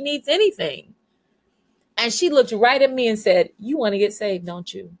like she needs anything. And she looked right at me and said, you want to get saved,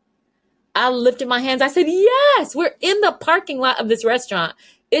 don't you? I lifted my hands. I said, yes. We're in the parking lot of this restaurant.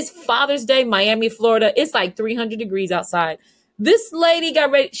 It's Father's Day, Miami, Florida. It's like 300 degrees outside. This lady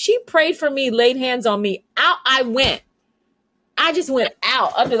got ready. She prayed for me, laid hands on me. Out I went. I just went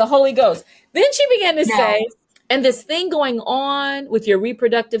out under the Holy Ghost. Then she began to say, and this thing going on with your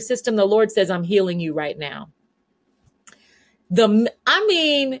reproductive system, the Lord says, I'm healing you right now. Isn't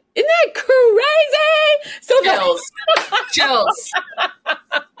that crazy? Chills.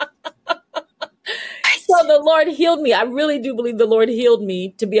 So the Lord healed me. I really do believe the Lord healed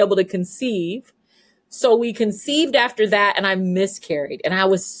me to be able to conceive. So we conceived after that and I miscarried and I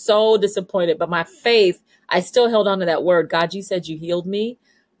was so disappointed, but my faith, I still held on to that word. God, you said you healed me.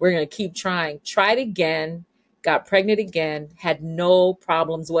 We're going to keep trying. Tried again, got pregnant again, had no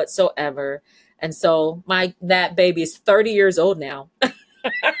problems whatsoever. And so that baby is 30 years old now.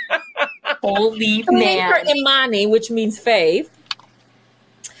 Holy man. Imani, which means faith.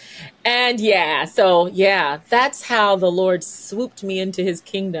 And that's how the Lord swooped me into his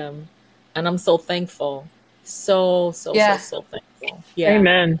kingdom. And I'm so thankful. So thankful. Yeah.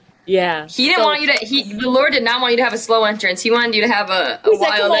 Amen. Yeah. He didn't want you to, the Lord did not want you to have a slow entrance. He wanted you to have a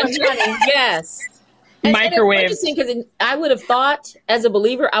wild entrance. Yes. Microwave. It's interesting because I would have thought, as a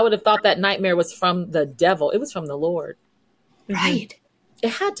believer, that nightmare was from the devil. It was from the Lord. Right. It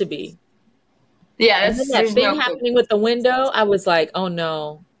had to be. Yeah. And then that thing happening with the window, I was like, oh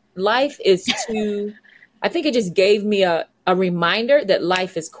no, life is too, I think it just gave me a reminder that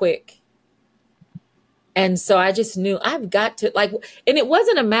life is quick. And so I just knew I've got to and it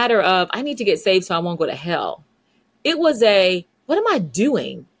wasn't a matter of I need to get saved so I won't go to hell. It was what am I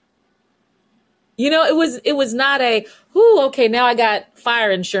doing? It was not okay, now I got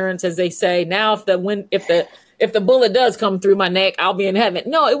fire insurance, as they say. Now if the bullet does come through my neck, I'll be in heaven.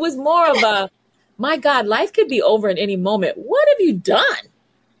 No, it was more of my God, life could be over at any moment. What have you done?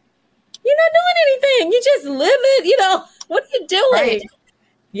 You're not doing anything. You just live it, what are you doing? Right.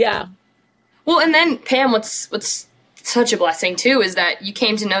 Yeah. Well, and then Pam, what's such a blessing too is that you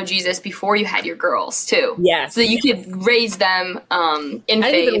came to know Jesus before you had your girls too. Yes. So that you could raise them in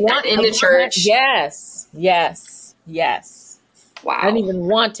faith in the church. Yes. Wow. I didn't even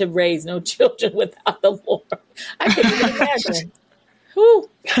want to raise no children without the Lord. I couldn't even imagine. Whew.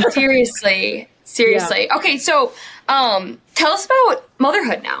 Seriously. Yeah. Okay, so tell us about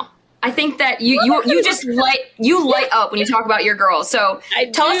motherhood now. I think that you just light up when you talk about your girls. So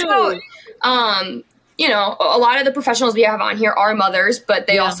tell us about you know, a lot of the professionals we have on here are mothers, but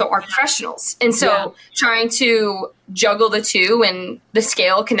they also are professionals. And so trying to juggle the two, and the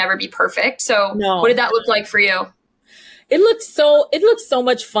scale can never be perfect. So what did that look like for you? It looked so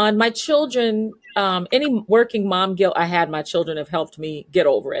much fun. My children, any working mom guilt I had, my children have helped me get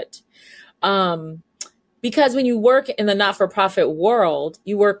over it. Because when you work in the not-for-profit world,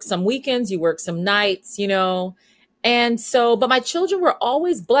 you work some weekends, you work some nights, you know. And so, but my children were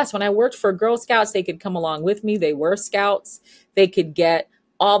always blessed. When I worked for Girl Scouts, they could come along with me. They were scouts. They could get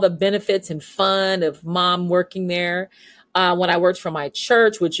all the benefits and fun of mom working there. When I worked for my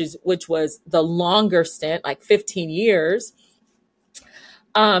church, which was the longer stint, like 15 years,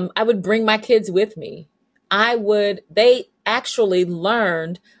 I would bring my kids with me. They actually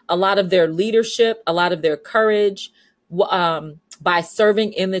learned a lot of their leadership, a lot of their courage, by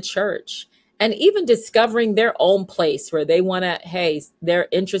serving in the church, and even discovering their own place where they want to, hey, they're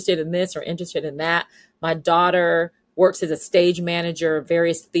interested in this or interested in that. My daughter works as a stage manager of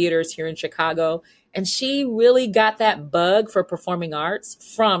various theaters here in Chicago, and she really got that bug for performing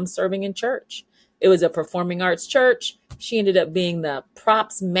arts from serving in church. It was a performing arts church. She ended up being the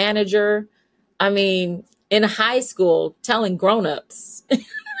props manager. I mean, in high school, telling grownups,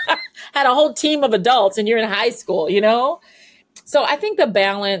 had a whole team of adults, and you're in high school, you know? So I think the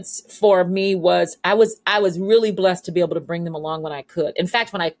balance for me was I was really blessed to be able to bring them along when I could. In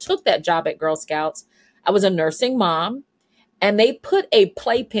fact, when I took that job at Girl Scouts, I was a nursing mom, and they put a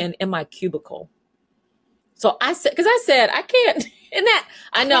playpen in my cubicle. So I said, because I said, I can't,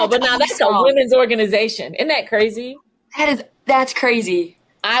 I know, but now that's a women's organization. Isn't that crazy? That's crazy.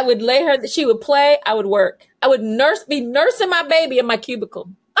 I would lay her, she would play, I would work. I would be nursing my baby in my cubicle.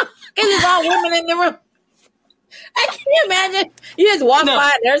 Because it's all women in the room. I can't imagine. You just walk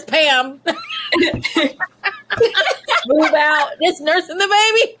by, there's Pam. Move out, just nursing the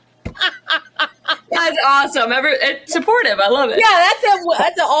baby. That's awesome. It's supportive. I love it. Yeah,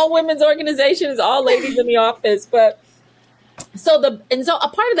 that's an all women's organization. It's all ladies in the office. But so a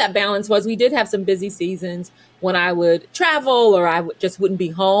part of that balance was we did have some busy seasons when I would travel or I just wouldn't be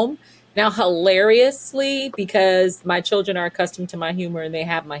home. Now, hilariously, because my children are accustomed to my humor and they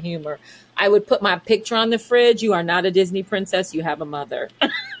have my humor, I would put my picture on the fridge. You are not a Disney princess. You have a mother.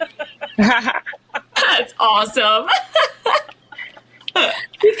 That's awesome.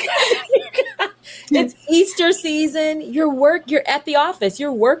 It's Easter season. You're at the office.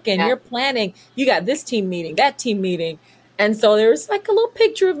 You're working. You're planning. You got this team meeting, that team meeting. And so there's like a little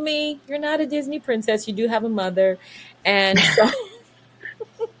picture of me. You're not a Disney princess. You do have a mother. And so...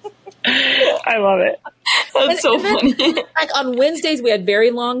 I love it. That's so funny. Like on Wednesdays, we had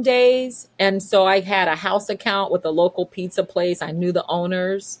very long days. And so I had a house account with a local pizza place. I knew the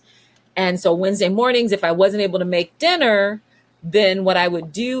owners. And so Wednesday mornings, if I wasn't able to make dinner, then what I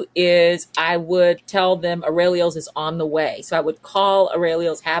would do is I would tell them Aurelio's is on the way. So I would call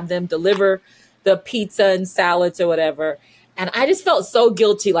Aurelio's, have them deliver the pizza and salads or whatever. And I just felt so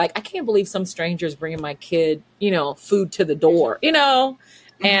guilty. Like, I can't believe some stranger's bringing my kid, food to the door,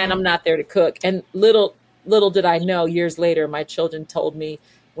 and I'm not there to cook. And little did I know, years later, my children told me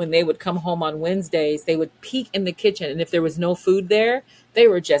when they would come home on Wednesdays, they would peek in the kitchen. And if there was no food there, they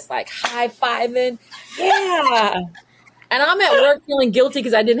were just like high-fiving. Yeah. And I'm at work feeling guilty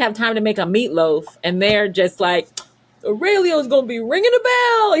because I didn't have time to make a meatloaf. And they're just like, Aurelio's going to be ringing a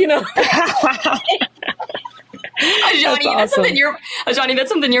bell, Johnny, that's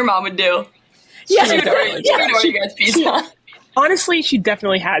something your mom would do. Yeah. She would order you guys pizza. Honestly, she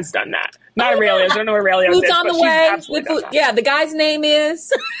definitely has done that. Not Aurelio's. I don't know where Aurelio's Food's is, on but the she's way. absolutely done that. Yeah, the guy's name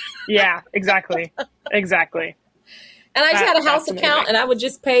is. Yeah, exactly. Exactly. And I just had a house account, and I would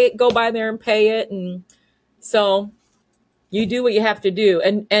just go by there and pay it. And so you do what you have to do.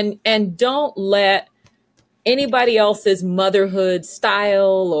 And don't let anybody else's motherhood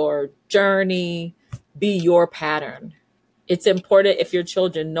style or journey be your pattern. It's important if your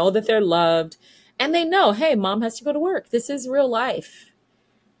children know that they're loved and they know, hey, mom has to go to work. This is real life.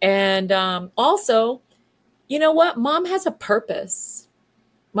 And also, you know what? Mom has a purpose.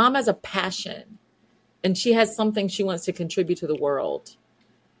 Mom has a passion. And she has something she wants to contribute to the world.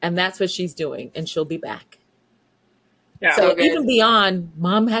 And that's what she's doing. And she'll be back. Yeah. So even beyond,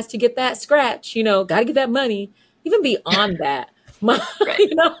 mom has to get that scratch, got to get that money. Even beyond that, mom,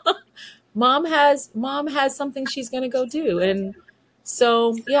 mom has something she's going to go do. And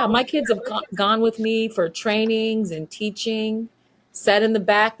so, yeah, my kids have gone with me for trainings and teaching, sat in the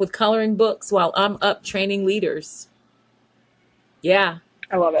back with coloring books while I'm up training leaders. Yeah.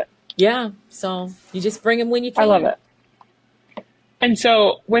 I love it. Yeah. So you just bring them when you can. I love it. And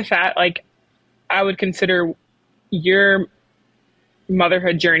so with that, I would consider your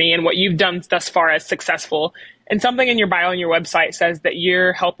motherhood journey and what you've done thus far as successful. And something in your bio on your website says that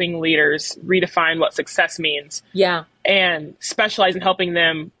you're helping leaders redefine what success means. Yeah. And specialize in helping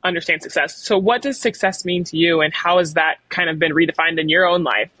them understand success. So what does success mean to you, and how has that kind of been redefined in your own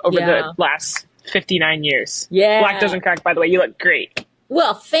life over the last 59 years? Yeah. Black doesn't crack, by the way. You look great.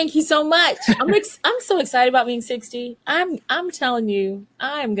 Well, thank you so much. I'm so excited about being 60. I'm telling you,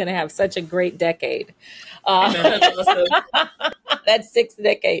 I'm going to have such a great decade. That sixth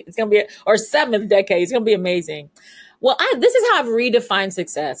decade, it's going to be, or seventh decade, it's going to be amazing. Well, this is how I've redefined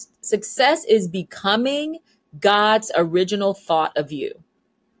success. Success is becoming God's original thought of you.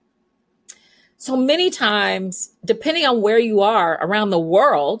 So many times, depending on where you are around the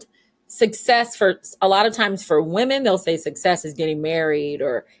world, success for a lot of times for women, they'll say success is getting married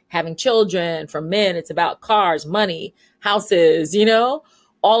or having children. For men, it's about cars, money, houses,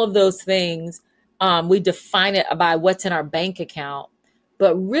 all of those things. We define it by what's in our bank account,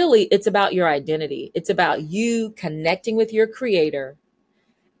 but really it's about your identity. It's about you connecting with your creator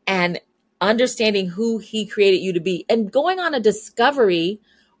and understanding who he created you to be and going on a discovery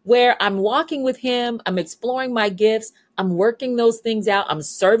where I'm walking with him. I'm exploring my gifts. I'm working those things out. I'm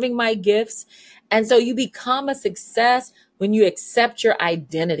serving my gifts. And so you become a success when you accept your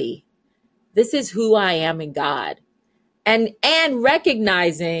identity. This is who I am in God. And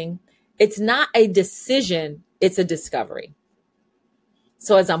recognizing it's not a decision, it's a discovery.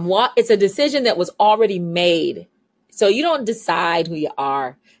 So as it's a decision that was already made. So you don't decide who you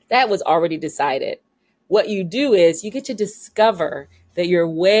are. That was already decided. What you do is you get to discover that you're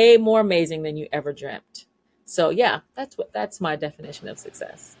way more amazing than you ever dreamt. So yeah, that's my definition of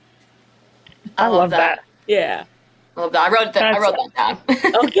success. I love that. Yeah. I love that. I wrote that down.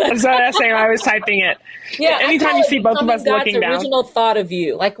 Okay. So that's saying I was typing it. Yeah. Anytime you see both of us looking down. God's original thought of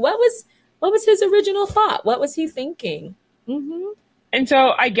you. Like what was his original thought? What was he thinking? Mm-hmm. And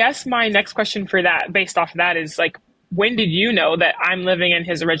so I guess my next question for that, based off of that, is like, when did you know that I'm living in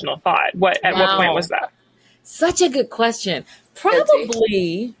his original thought? At what point was that? Such a good question.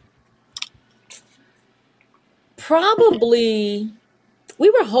 Probably we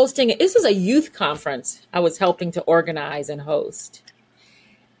were hosting, this was a youth conference I was helping to organize and host.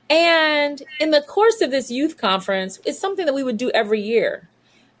 And in the course of this youth conference, it's something that we would do every year.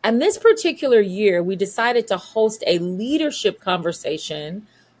 And this particular year, we decided to host a leadership conversation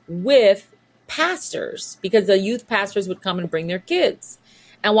with pastors because the youth pastors would come and bring their kids.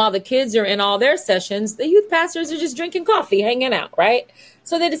 And while the kids are in all their sessions, the youth pastors are just drinking coffee, hanging out, right?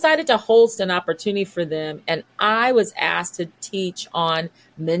 So they decided to host an opportunity for them. And I was asked to teach on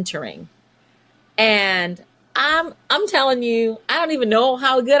mentoring. And I'm telling you, I don't even know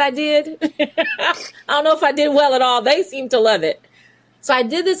how good I did. I don't know if I did well at all. They seem to love it. So I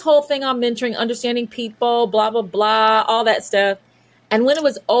did this whole thing on mentoring, understanding people, blah, blah, blah, all that stuff. And when it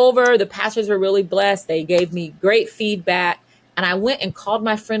was over, the pastors were really blessed. They gave me great feedback. And I went and called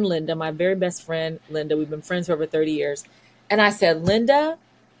my friend Linda, my very best friend, Linda. We've been friends for over 30 years. And I said, Linda,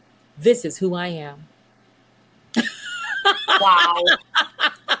 this is who I am. Wow.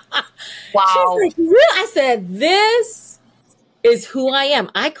 Wow. She's like, really? I said, this is who I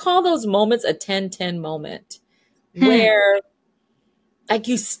am. I call those moments a 10-10 moment where like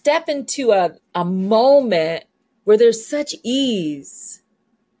you step into a moment where there's such ease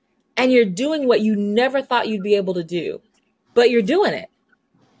and you're doing what you never thought you'd be able to do, but you're doing it.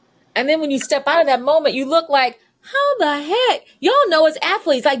 And then when you step out of that moment, you look like, how the heck? Y'all know as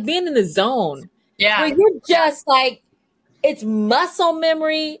athletes, like being in the zone. Yeah. Where you're just like, it's muscle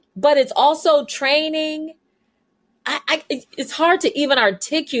memory, but it's also training. It's hard to even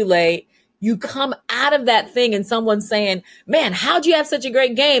articulate. You come out of that thing and someone's saying, man, how'd you have such a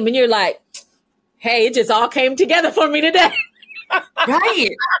great game? And you're like, hey, it just all came together for me today. Right.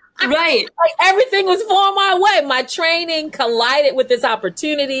 Like everything was falling my way. My training collided with this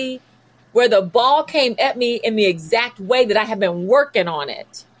opportunity where the ball came at me in the exact way that I have been working on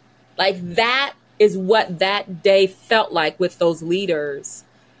it. Like that is what that day felt like with those leaders.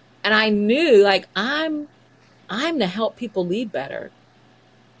 And I knew like I'm to help people lead better.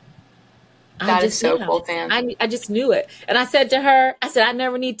 That is so cool, Pam. I just knew it. And I said to her, I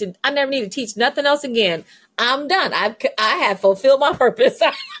never need to teach nothing else again. I'm done. I have fulfilled my purpose.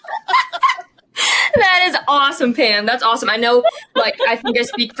 That is awesome, Pam. That's awesome. I know, like, I think I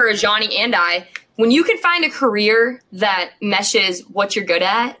speak for Johnny and I. When you can find a career that meshes what you're good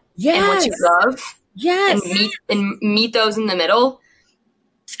at and what you love, and meet those in the middle,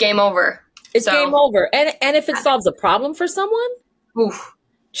 it's game over. It's game over. And if it solves a problem for someone, oof,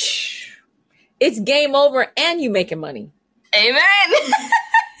 it's game over and you making money. Amen.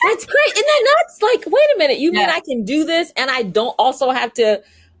 That's great. Isn't that nuts? It's like, wait a minute, you mean Yeah. I can do this and I don't also have to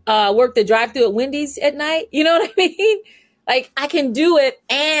work the drive-thru at Wendy's at night? You know what I mean? Like, I can do it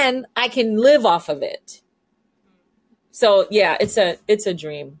and I can live off of it. So yeah, it's a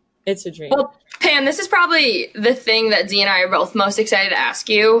dream. It's a dream. Well, Pam, this is probably the thing that Dee and I are both most excited to ask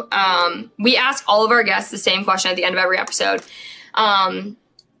you. We ask all of our guests the same question at the end of every episode. And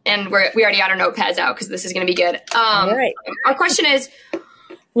we already got our notepads out because this is going to be good. All right. Our question is,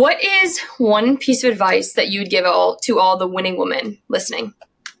 what is one piece of advice that you would give to all the winning women listening?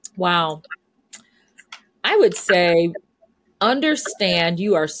 Wow. I would say, understand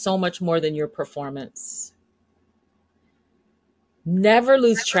you are so much more than your performance. Never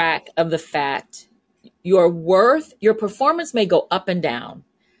lose track of the fact your worth, your performance may go up and down,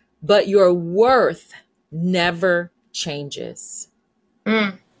 but your worth never changes.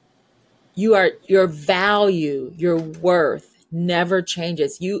 Your value, your worth never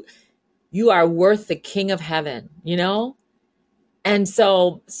changes. You are worth the King of Heaven, you know? And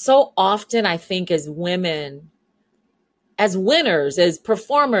so often I think as women, as winners, as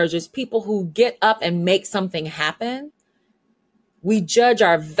performers, as people who get up and make something happen, we judge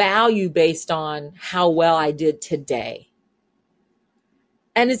our value based on how well I did today.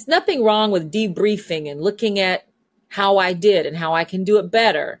 And it's nothing wrong with debriefing and looking at how I did and how I can do it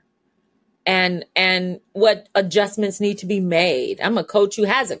better and what adjustments need to be made. I'm a coach who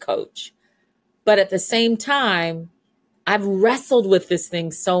has a coach. But at the same time, I've wrestled with this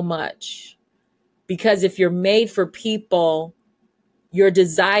thing so much because if you're made for people, your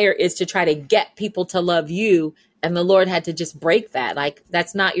desire is to try to get people to love you. And the Lord had to just break that. Like,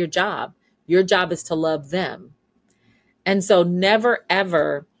 that's not your job. Your job is to love them. And so never,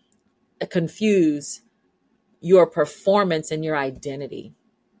 ever confuse your performance and your identity.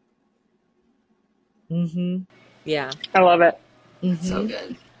 Yeah. I love it. So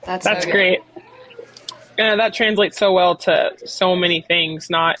good. That's That's so good. great. That translates so well to so many things,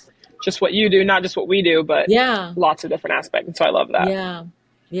 not just what you do, not just what we do, but Yeah. lots of different aspects. And so I love that. Yeah.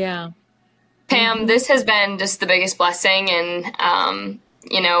 Yeah. Pam, this has been just the biggest blessing. And,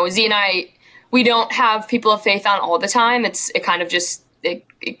 Z and I, we don't have people of faith on all the time. It kind of just, it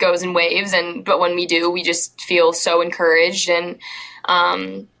goes in waves. But when we do, we just feel so encouraged and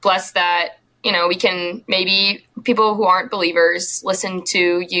blessed that, we can maybe people who aren't believers listen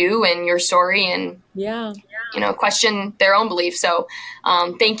to you and your story and, Yeah. question their own beliefs. So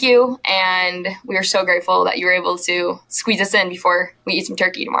thank you. And we are so grateful that you were able to squeeze us in before we eat some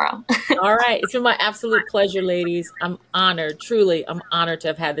turkey tomorrow. All right. It's been my absolute pleasure, ladies. I'm honored. Truly, I'm honored to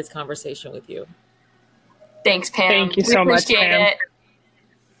have had this conversation with you. Thanks, Pam. Thank you We so much, appreciate Pam. it.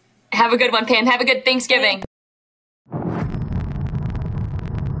 Have a good one, Pam. Have a good Thanksgiving.